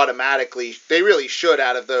 points automatically. They really should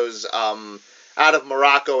out of those, out of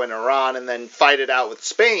Morocco and Iran, and then fight it out with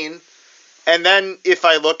Spain. And then if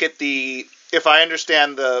I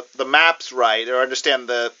understand the maps right, or understand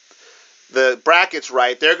the brackets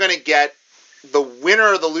right, they're going to get the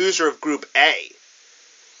winner or the loser of Group A,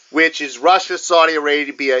 which is Russia, Saudi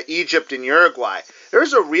Arabia, Egypt, and Uruguay.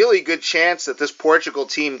 There's a really good chance that this Portugal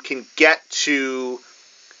team can get to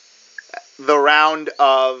the round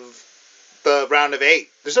of 8.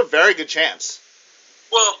 There's a very good chance.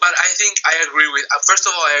 Well, but I think I agree with. First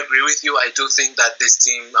of all, I agree with you. I do think that this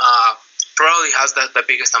team probably has the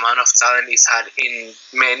biggest amount of talent it's had in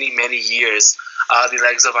many years. The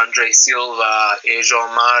likes of Andre Silva,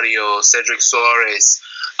 João Mario, Cedric Soares,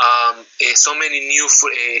 so many new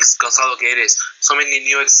Gonzalo Guedes, so many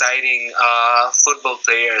new exciting football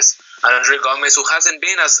players. Andre Gomes, who hasn't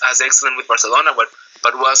been as excellent with Barcelona,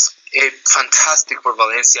 but was fantastic for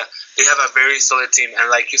Valencia. They have a very solid team, and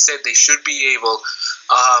like you said, they should be able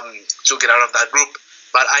to get out of that group.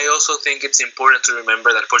 But I also think it's important to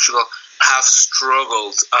remember that Portugal have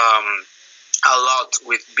struggled a lot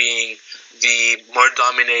with being the more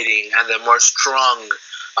dominating and the more strong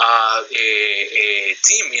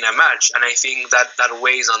team in a match, and I think that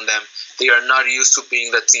weighs on them. They are not used to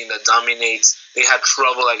being the team that dominates. They had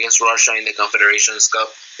trouble against Russia in the Confederations Cup.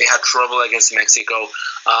 They had trouble against Mexico.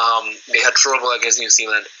 They had trouble against New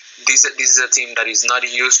Zealand. This is a team that is not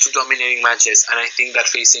used to dominating matches, and I think that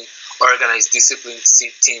facing organized, disciplined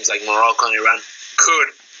teams like Morocco and Iran could,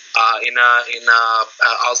 in a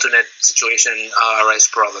alternate situation, arise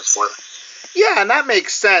problems for them. Yeah, and that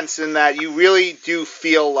makes sense in that you really do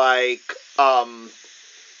feel like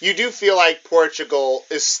Portugal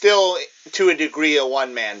is still, to a degree, a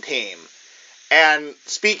one-man team. And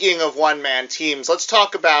speaking of one-man teams, let's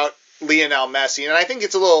talk about Lionel Messi. And I think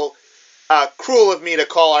it's a little cruel of me to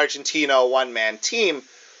call Argentina a one-man team,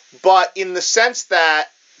 but in the sense that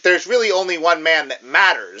there's really only one man that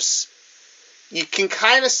matters, you can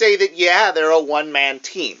kind of say that, yeah, they're a one-man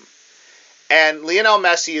team. And Lionel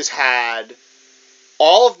Messi has had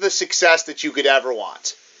all of the success that you could ever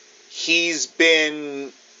want. He's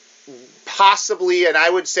been possibly, and I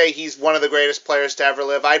would say he's one of the greatest players to ever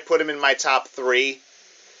live. I'd put him in my top 3.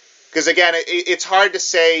 Because, again, it's hard to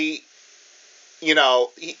say,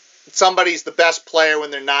 somebody's the best player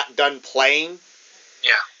when they're not done playing.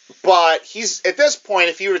 Yeah. But he's, at this point,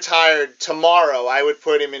 if he retired tomorrow, I would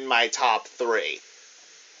put him in my top 3.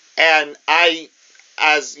 And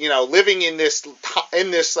living in this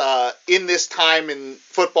time in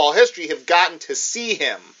football history, have gotten to see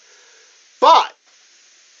him. But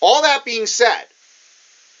all that being said,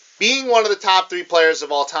 being one of the top 3 players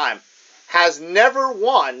of all time, has never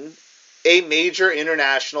won a major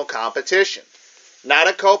international competition. Not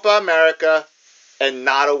a Copa America and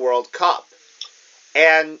not a World Cup.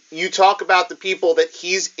 And you talk about the people that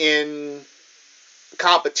he's in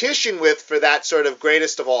competition with for that sort of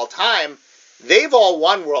greatest of all time, they've all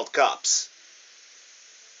won World Cups.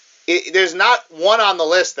 There's not one on the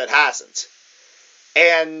list that hasn't.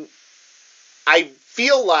 And I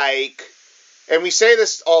feel like, and we say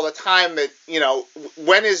this all the time, that,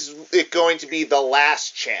 when is it going to be the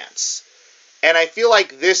last chance? And I feel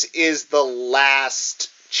like this is the last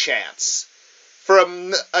chance for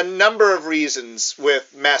a number of reasons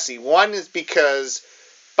with Messi. One is because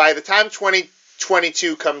by the time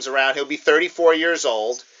 2022 comes around, he'll be 34 years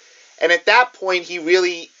old. And at that point, he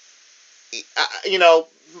really,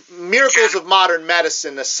 miracles of modern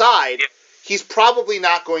medicine aside, he's probably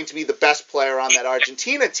not going to be the best player on that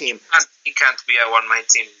Argentina team. He can't be a one-man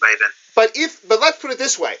team by then. But let's put it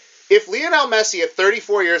this way. if Lionel Messi at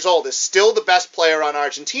 34 years old is still the best player on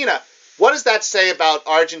Argentina, what does that say about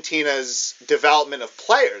Argentina's development of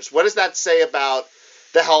players? What does that say about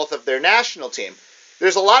the health of their national team?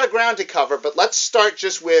 There's a lot of ground to cover, but let's start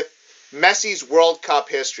just with Messi's World Cup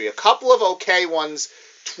history. A couple of okay ones.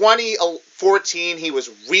 2014, he was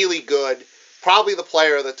really good, probably the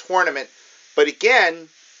player of the tournament. But again,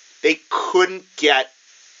 they couldn't get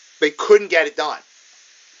it done.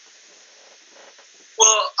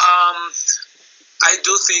 Well, I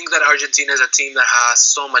do think that Argentina is a team that has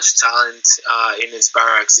so much talent in its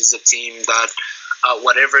barracks. It's a team that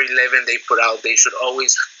whatever 11 they put out, they should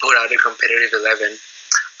always put out a competitive 11.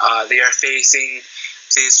 They are facing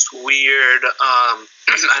this weird,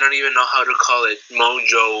 I don't even know how to call it,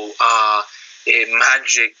 mojo, a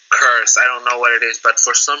magic curse. I don't know what it is, but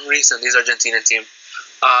for some reason, this Argentina team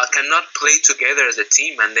cannot play together as a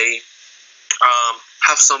team, and they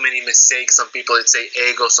have so many mistakes. Some people say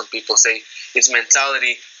ego, some people say it's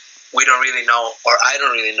mentality. We don't really know, or I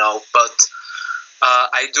don't really know, but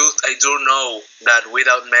I do know that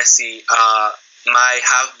without Messi, my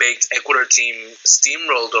half-baked Ecuador team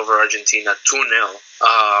steamrolled over Argentina 2-0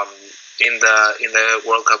 in the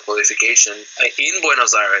World Cup qualification in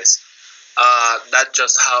Buenos Aires. That's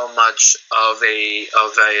just how much of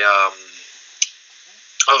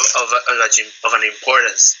an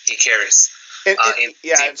importance he carries.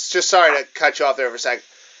 It's just sorry to cut you off there for a second,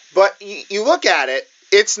 but you look at it.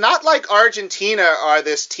 It's not like Argentina are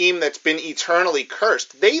this team that's been eternally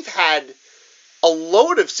cursed. They've had a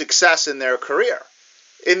load of success in their career.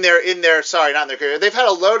 They've had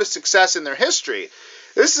a load of success in their history.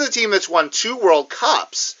 This is a team that's won 2 World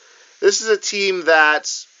Cups. This is a team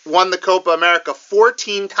that's won the Copa America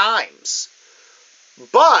 14 times.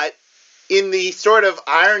 But in the sort of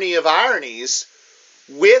irony of ironies,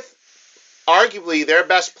 with arguably their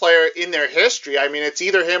best player in their history, I mean, it's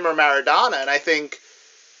either him or Maradona, and I think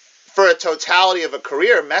for a totality of a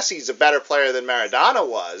career, Messi's a better player than Maradona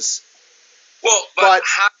was. Well, go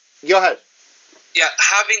ahead. Yeah,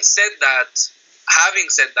 having said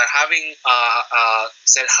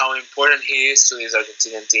said how important he is to this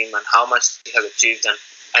Argentinian team and how much he has achieved,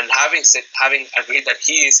 and having agreed that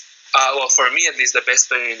he is, for me at least, the best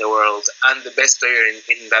player in the world and the best player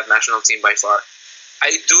in that national team by far,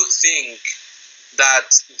 I do think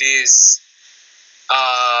that this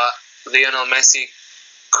Lionel Messi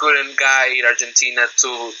couldn't guide Argentina to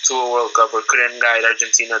a World Cup, or couldn't guide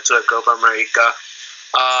Argentina to a Copa America,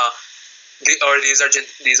 this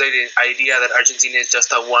idea that Argentina is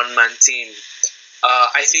just a one-man team.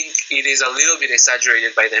 I think it is a little bit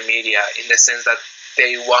exaggerated by the media, in the sense that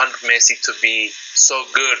they want Messi to be so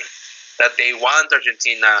good that they want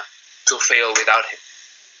Argentina to fail without him.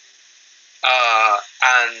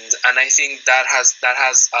 And I think that has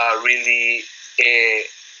really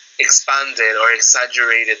expanded or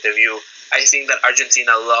exaggerated the view. I think that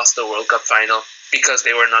Argentina lost the World Cup final because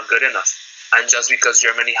they were not good enough, and just because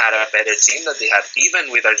Germany had a better team that they had,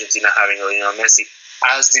 even with Argentina having Lionel Messi,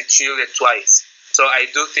 as did Chile twice. So I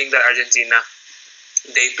do think that Argentina,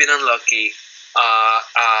 they've been unlucky,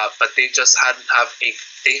 but they just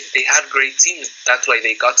they had great teams. That's why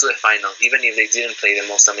they got to the final, even if they didn't play the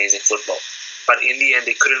most amazing football. But in the end,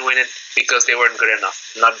 they couldn't win it because they weren't good enough,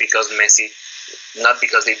 not because they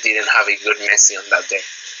didn't have a good Messi on that day.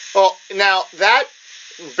 Well, now that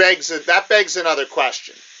begs another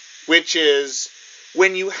question, which is,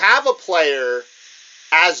 when you have a player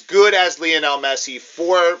as good as Lionel Messi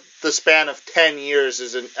for the span of 10 years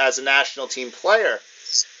as a national team player,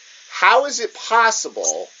 how is it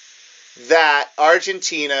possible that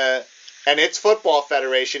Argentina and its football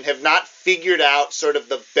federation have not figured out sort of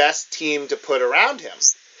the best team to put around him?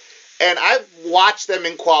 And I've watched them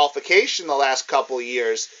in qualification the last couple of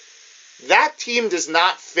years. That team does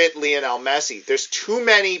not fit Lionel Messi. There's too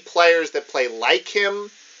many players that play like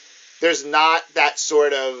him. There's not that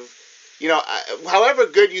sort of, however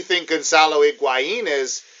good you think Gonzalo Higuain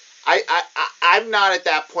is, I'm not at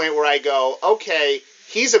that point where I go, okay,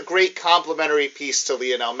 he's a great complementary piece to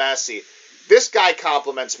Lionel Messi. This guy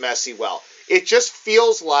complements Messi well. It just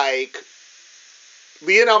feels like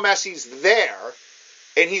Lionel Messi's there,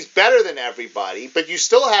 and he's better than everybody, but you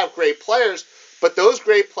still have great players, but those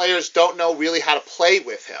great players don't know really how to play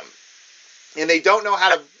with him. And they don't know how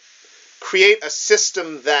to create a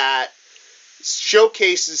system that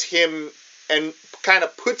showcases him and kind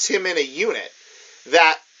of puts him in a unit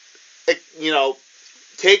that,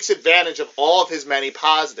 takes advantage of all of his many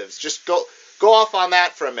positives. Just go off on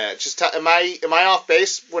that for a minute. Just am I off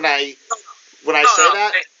base when I say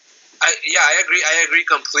that? I agree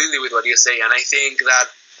completely with what you say, and I think that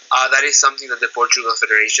that is something that the Portugal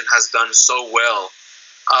Federation has done so well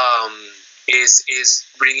is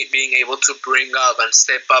being able to bring up and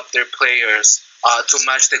step up their players to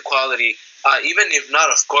match the quality. Even if not,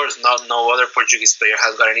 of course, no other Portuguese player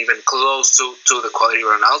has gotten even close to the quality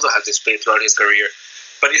Ronaldo has displayed throughout his career.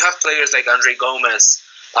 But you have players like Andre Gomes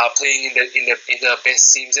playing in the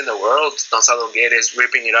best teams in the world. Gonzalo Guedes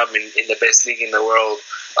ripping it up in the best league in the world.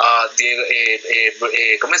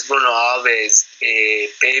 Gomez, Bruno Alves,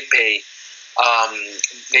 Pepe.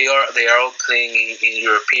 They are all playing in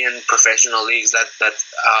European professional leagues that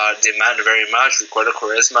demand very much. Ricardo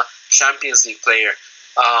Quaresma, Champions League player.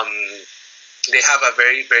 They have a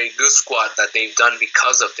very, very good squad that they've done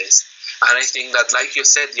because of this. And I think that, like you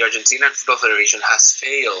said, the Argentinian Football Federation has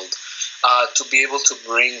failed to be able to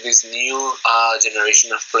bring this new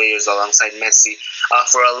generation of players alongside Messi.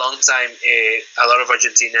 For a long time, a lot of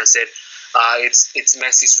Argentinians said it's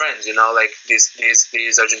Messi's friends. Like this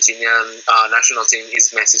Argentinian national team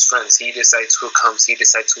is Messi's friends. He decides who comes. He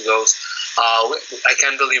decides who goes. I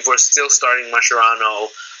can't believe we're still starting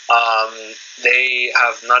Mascherano. They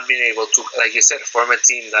have not been able to, like you said, form a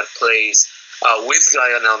team that plays with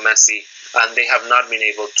Lionel Messi, and they have not been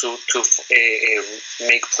able to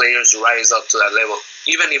make players rise up to that level,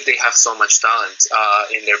 even if they have so much talent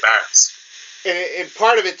in their barracks. And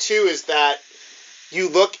part of it too is that you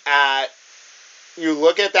look at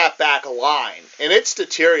that back line, and it's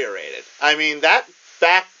deteriorated. I mean, that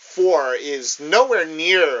back four is nowhere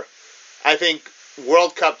near, I think,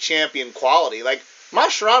 World Cup champion quality. Like,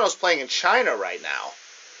 Mascherano's playing in China right now.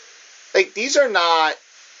 Like, these are not...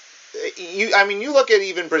 you look at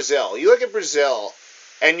even Brazil. You look at Brazil,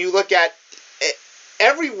 and you look at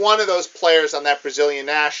every one of those players on that Brazilian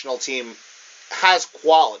national team has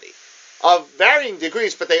quality of varying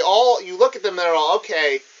degrees, but you look at them and they're all,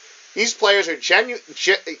 okay, these players are genuine.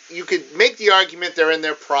 You could make the argument they're in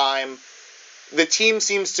their prime. The team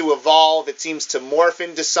seems to evolve. It seems to morph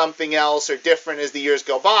into something else or different as the years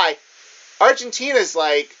go by. Argentina's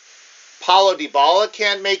like, Paulo Dybala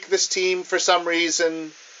can't make this team for some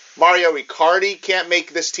reason. Mario Icardi can't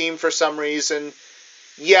make this team for some reason.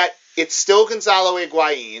 Yet, it's still Gonzalo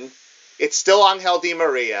Higuain. It's still Angel Di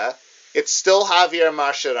Maria. It's still Javier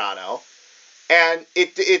Mascherano. And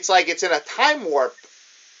it's like it's in a time warp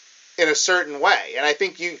in a certain way. And I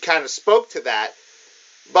think you kind of spoke to that.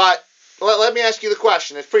 But let me ask you the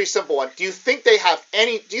question. It's a pretty simple one. Do you think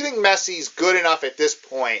Messi's good enough at this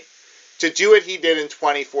point to do what he did in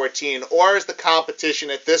 2014? Or is the competition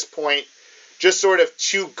at this point just sort of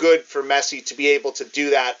too good for Messi to be able to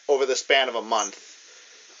do that over the span of a month?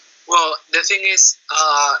 Well, the thing is,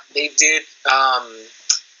 they did...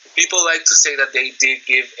 people like to say that they did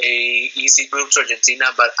give a easy group to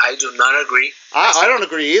Argentina, but I do not agree. I don't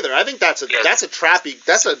agree either. I think that's a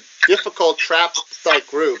difficult trap-like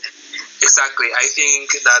group. Exactly. I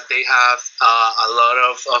think that they have a lot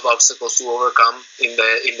of obstacles to overcome in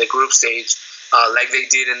the group stage, like they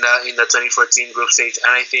did in the 2014 group stage.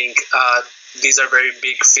 And I think these are very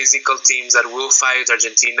big physical teams that will fight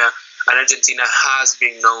Argentina, and Argentina has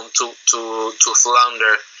been known to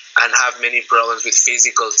flounder and have many problems with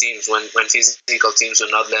physical teams when physical teams do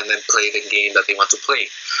not let them play the game that they want to play.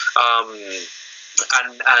 I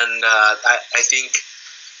think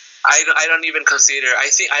I don't even consider. I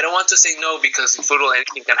don't want to say no, because in football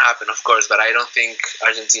anything can happen, of course, but I don't think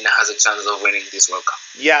Argentina has a chance of winning this World Cup.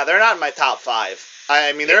 Yeah, they're not in my top 5.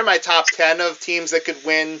 I mean, they're in my top 10 of teams that could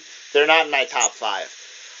win. They're not in my top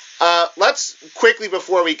 5. Let's quickly,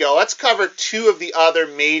 before we go, let's cover 2 of the other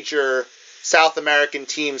major South American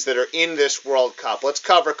teams that are in this World Cup. Let's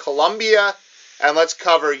cover Colombia and let's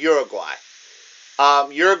cover Uruguay.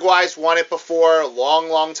 Uruguay's won it before a long,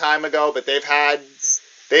 long time ago, but they've had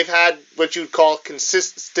what you'd call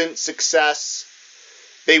consistent success.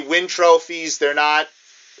 They win trophies. They're not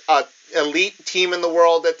an elite team in the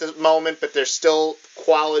world at the moment, but they're still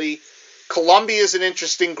quality. Colombia is an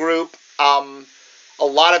interesting group. A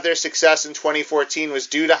lot of their success in 2014 was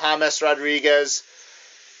due to James Rodriguez,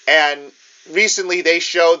 and recently they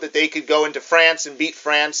showed that they could go into France and beat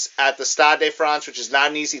France at the Stade de France, which is not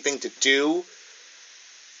an easy thing to do.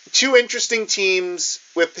 2 interesting teams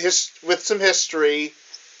with some history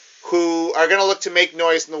who are going to look to make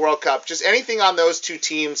noise in the World Cup. Just anything on those 2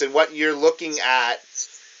 teams and what you're looking at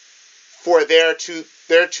for their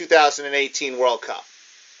 2018 World Cup.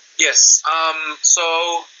 Yes.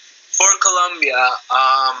 So for Colombia,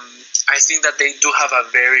 I think that they do have a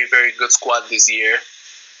very, very good squad this year.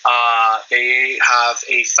 They have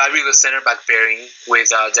a fabulous center back pairing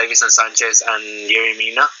with Davison Sanchez and Yerry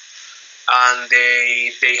Mina. And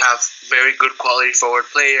they have very good quality forward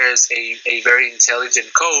players, a very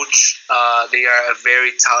intelligent coach. They are a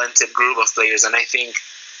very talented group of players, and I think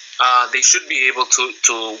they should be able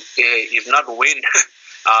to if not win,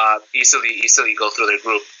 easily go through their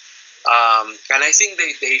group. And I think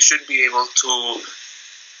they should be able to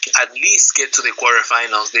at least get to the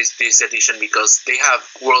quarterfinals this edition, because they have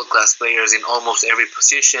world-class players in almost every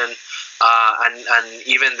position, and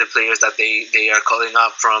even the players that they are calling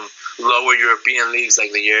up from lower European leagues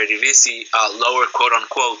like the Eredivisie, lower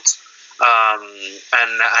quote-unquote,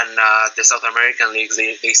 and the South American leagues,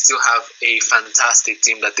 they still have a fantastic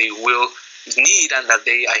team that they will need and that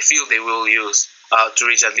I feel they will use to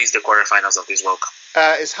reach at least the quarterfinals of this World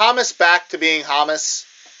Cup. Is James back to being James?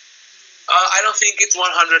 I don't think it's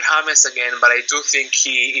 100 James again, but I do think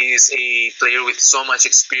he is a player with so much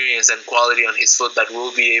experience and quality on his foot that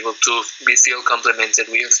will be able to feel complemented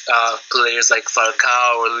with players like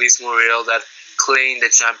Falcao or Luis Muriel that play in the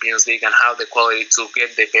Champions League and have the quality to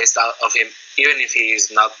get the best out of him, even if he is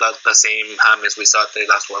not the same James we saw at the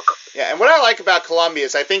last World Cup. Yeah, and what I like about Colombia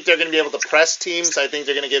is I think they're going to be able to press teams. I think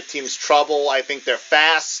they're going to give teams trouble. I think they're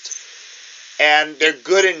fast. And they're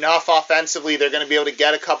good enough offensively. They're going to be able to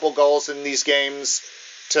get a couple goals in these games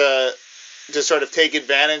to sort of take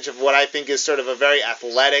advantage of what I think is sort of a very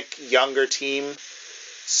athletic, younger team.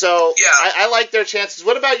 So yeah. I like their chances.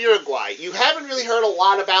 What about Uruguay? You haven't really heard a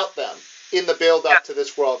lot about them in the build-up to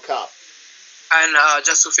this World Cup. And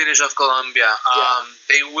just to finish off Colombia,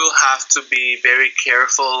 they will have to be very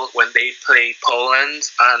careful when they play Poland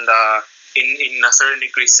and in a certain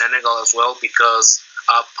degree Senegal as well, because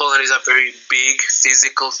Poland is a very big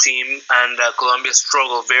physical team, and Colombia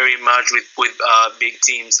struggled very much with big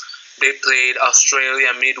teams. They played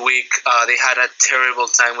Australia midweek. They had a terrible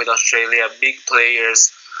time with Australia. Big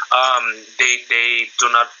players. They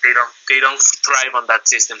don't thrive on that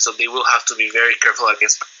system, so they will have to be very careful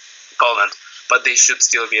against Poland. But they should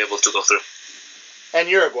still be able to go through. And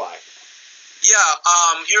Uruguay. Yeah,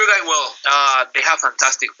 Uruguay, well, they have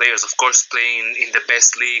fantastic players, of course, playing in the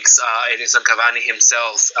best leagues. Edinson Cavani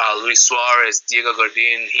himself, Luis Suarez, Diego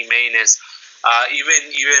Godin, Jimenez,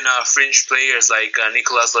 even fringe players like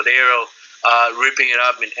Nicolas Lodero, ripping it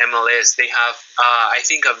up in MLS. They have, I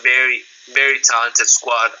think, a very, very talented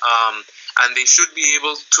squad, and they should be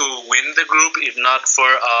able to win the group, if not for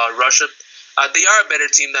Russia. They are a better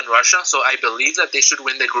team than Russia, so I believe that they should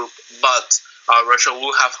win the group, but Russia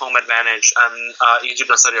will have home advantage, and Egypt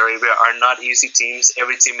and Saudi Arabia are not easy teams.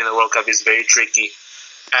 Every team in the World Cup is very tricky.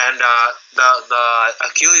 And the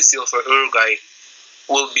Achilles heel for Uruguay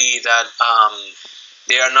will be that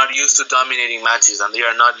they are not used to dominating matches, and they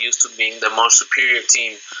are not used to being the most superior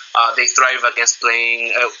team. They thrive on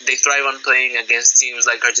playing against teams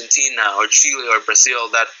like Argentina or Chile or Brazil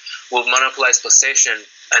that will monopolize possession,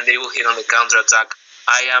 and they will hit on the counterattack.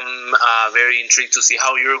 I am very intrigued to see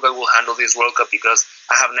how Uruguay will handle this World Cup, because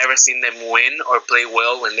I have never seen them win or play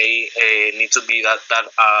well when they need to be that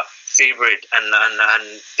favorite, and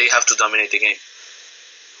they have to dominate the game.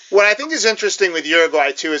 What I think is interesting with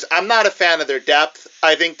Uruguay too is I'm not a fan of their depth.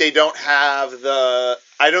 I think they don't have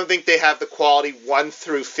I don't think they have the quality 1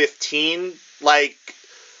 through 15 like,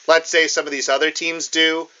 let's say, some of these other teams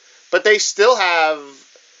do, but they still have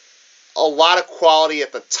a lot of quality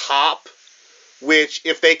at the top, which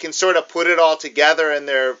if they can sort of put it all together and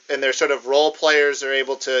their sort of role players are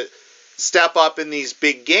able to step up in these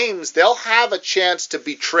big games, they'll have a chance to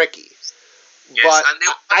be tricky. Yes, but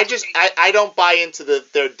I don't buy into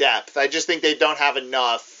their depth. I just think they don't have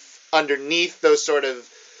enough underneath those sort of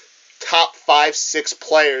top 5-6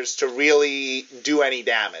 players to really do any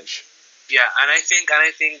damage. Yeah, and I think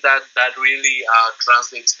that really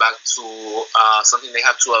translates back to something they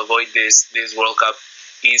have to avoid this World Cup,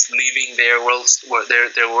 is leaving their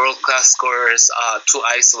world-class scorers too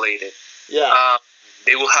isolated. Yeah.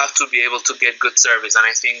 They will have to be able to get good service, and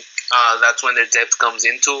I think that's when their depth comes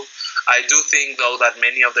into. I do think, though, that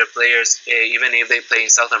many of their players, even if they play in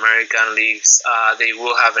South American leagues, they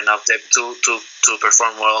will have enough depth to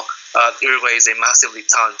perform well. Uruguay is a massively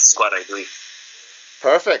talented squad, I believe.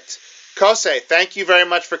 Perfect. Jose, thank you very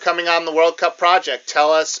much for coming on the World Cup Project.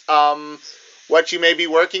 Tell us what you may be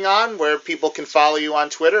working on, where people can follow you on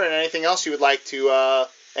Twitter, and anything else you'd like to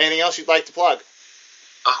plug.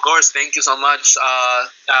 Of course, thank you so much.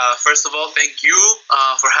 First of all, thank you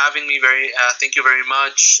for having me. Thank you very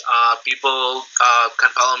much. People can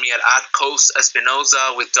follow me at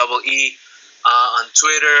 @CoastEspinoza with double E on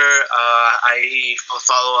Twitter. I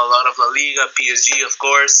follow a lot of La Liga, PSG, of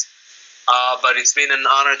course. But it's been an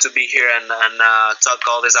honor to be here and talk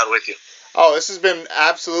all this out with you. Oh, this has been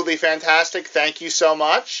absolutely fantastic. Thank you so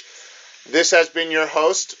much. This has been your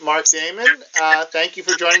host, Mark Damon. Thank you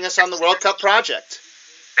for joining us on the World Cup Project.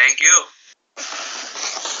 Thank you.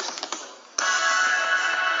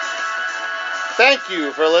 Thank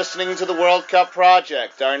you for listening to the World Cup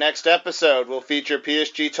Project. Our next episode will feature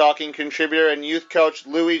PSG Talking contributor and youth coach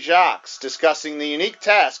Louis Jacques discussing the unique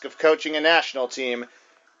task of coaching a national team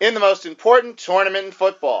in the most important tournament in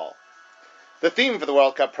football. The theme for the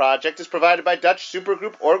World Cup Project is provided by Dutch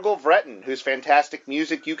supergroup Orgel Vretten, whose fantastic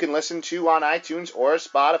music you can listen to on iTunes or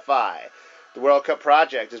Spotify. The World Cup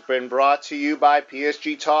Project has been brought to you by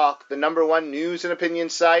PSG Talk, the #1 news and opinion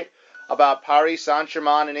site about Paris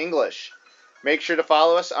Saint-Germain in English. Make sure to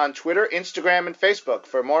follow us on Twitter, Instagram, and Facebook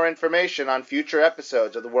for more information on future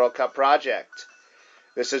episodes of the World Cup Project.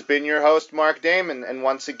 This has been your host, Mark Damon, and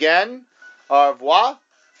once again, au revoir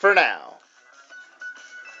for now.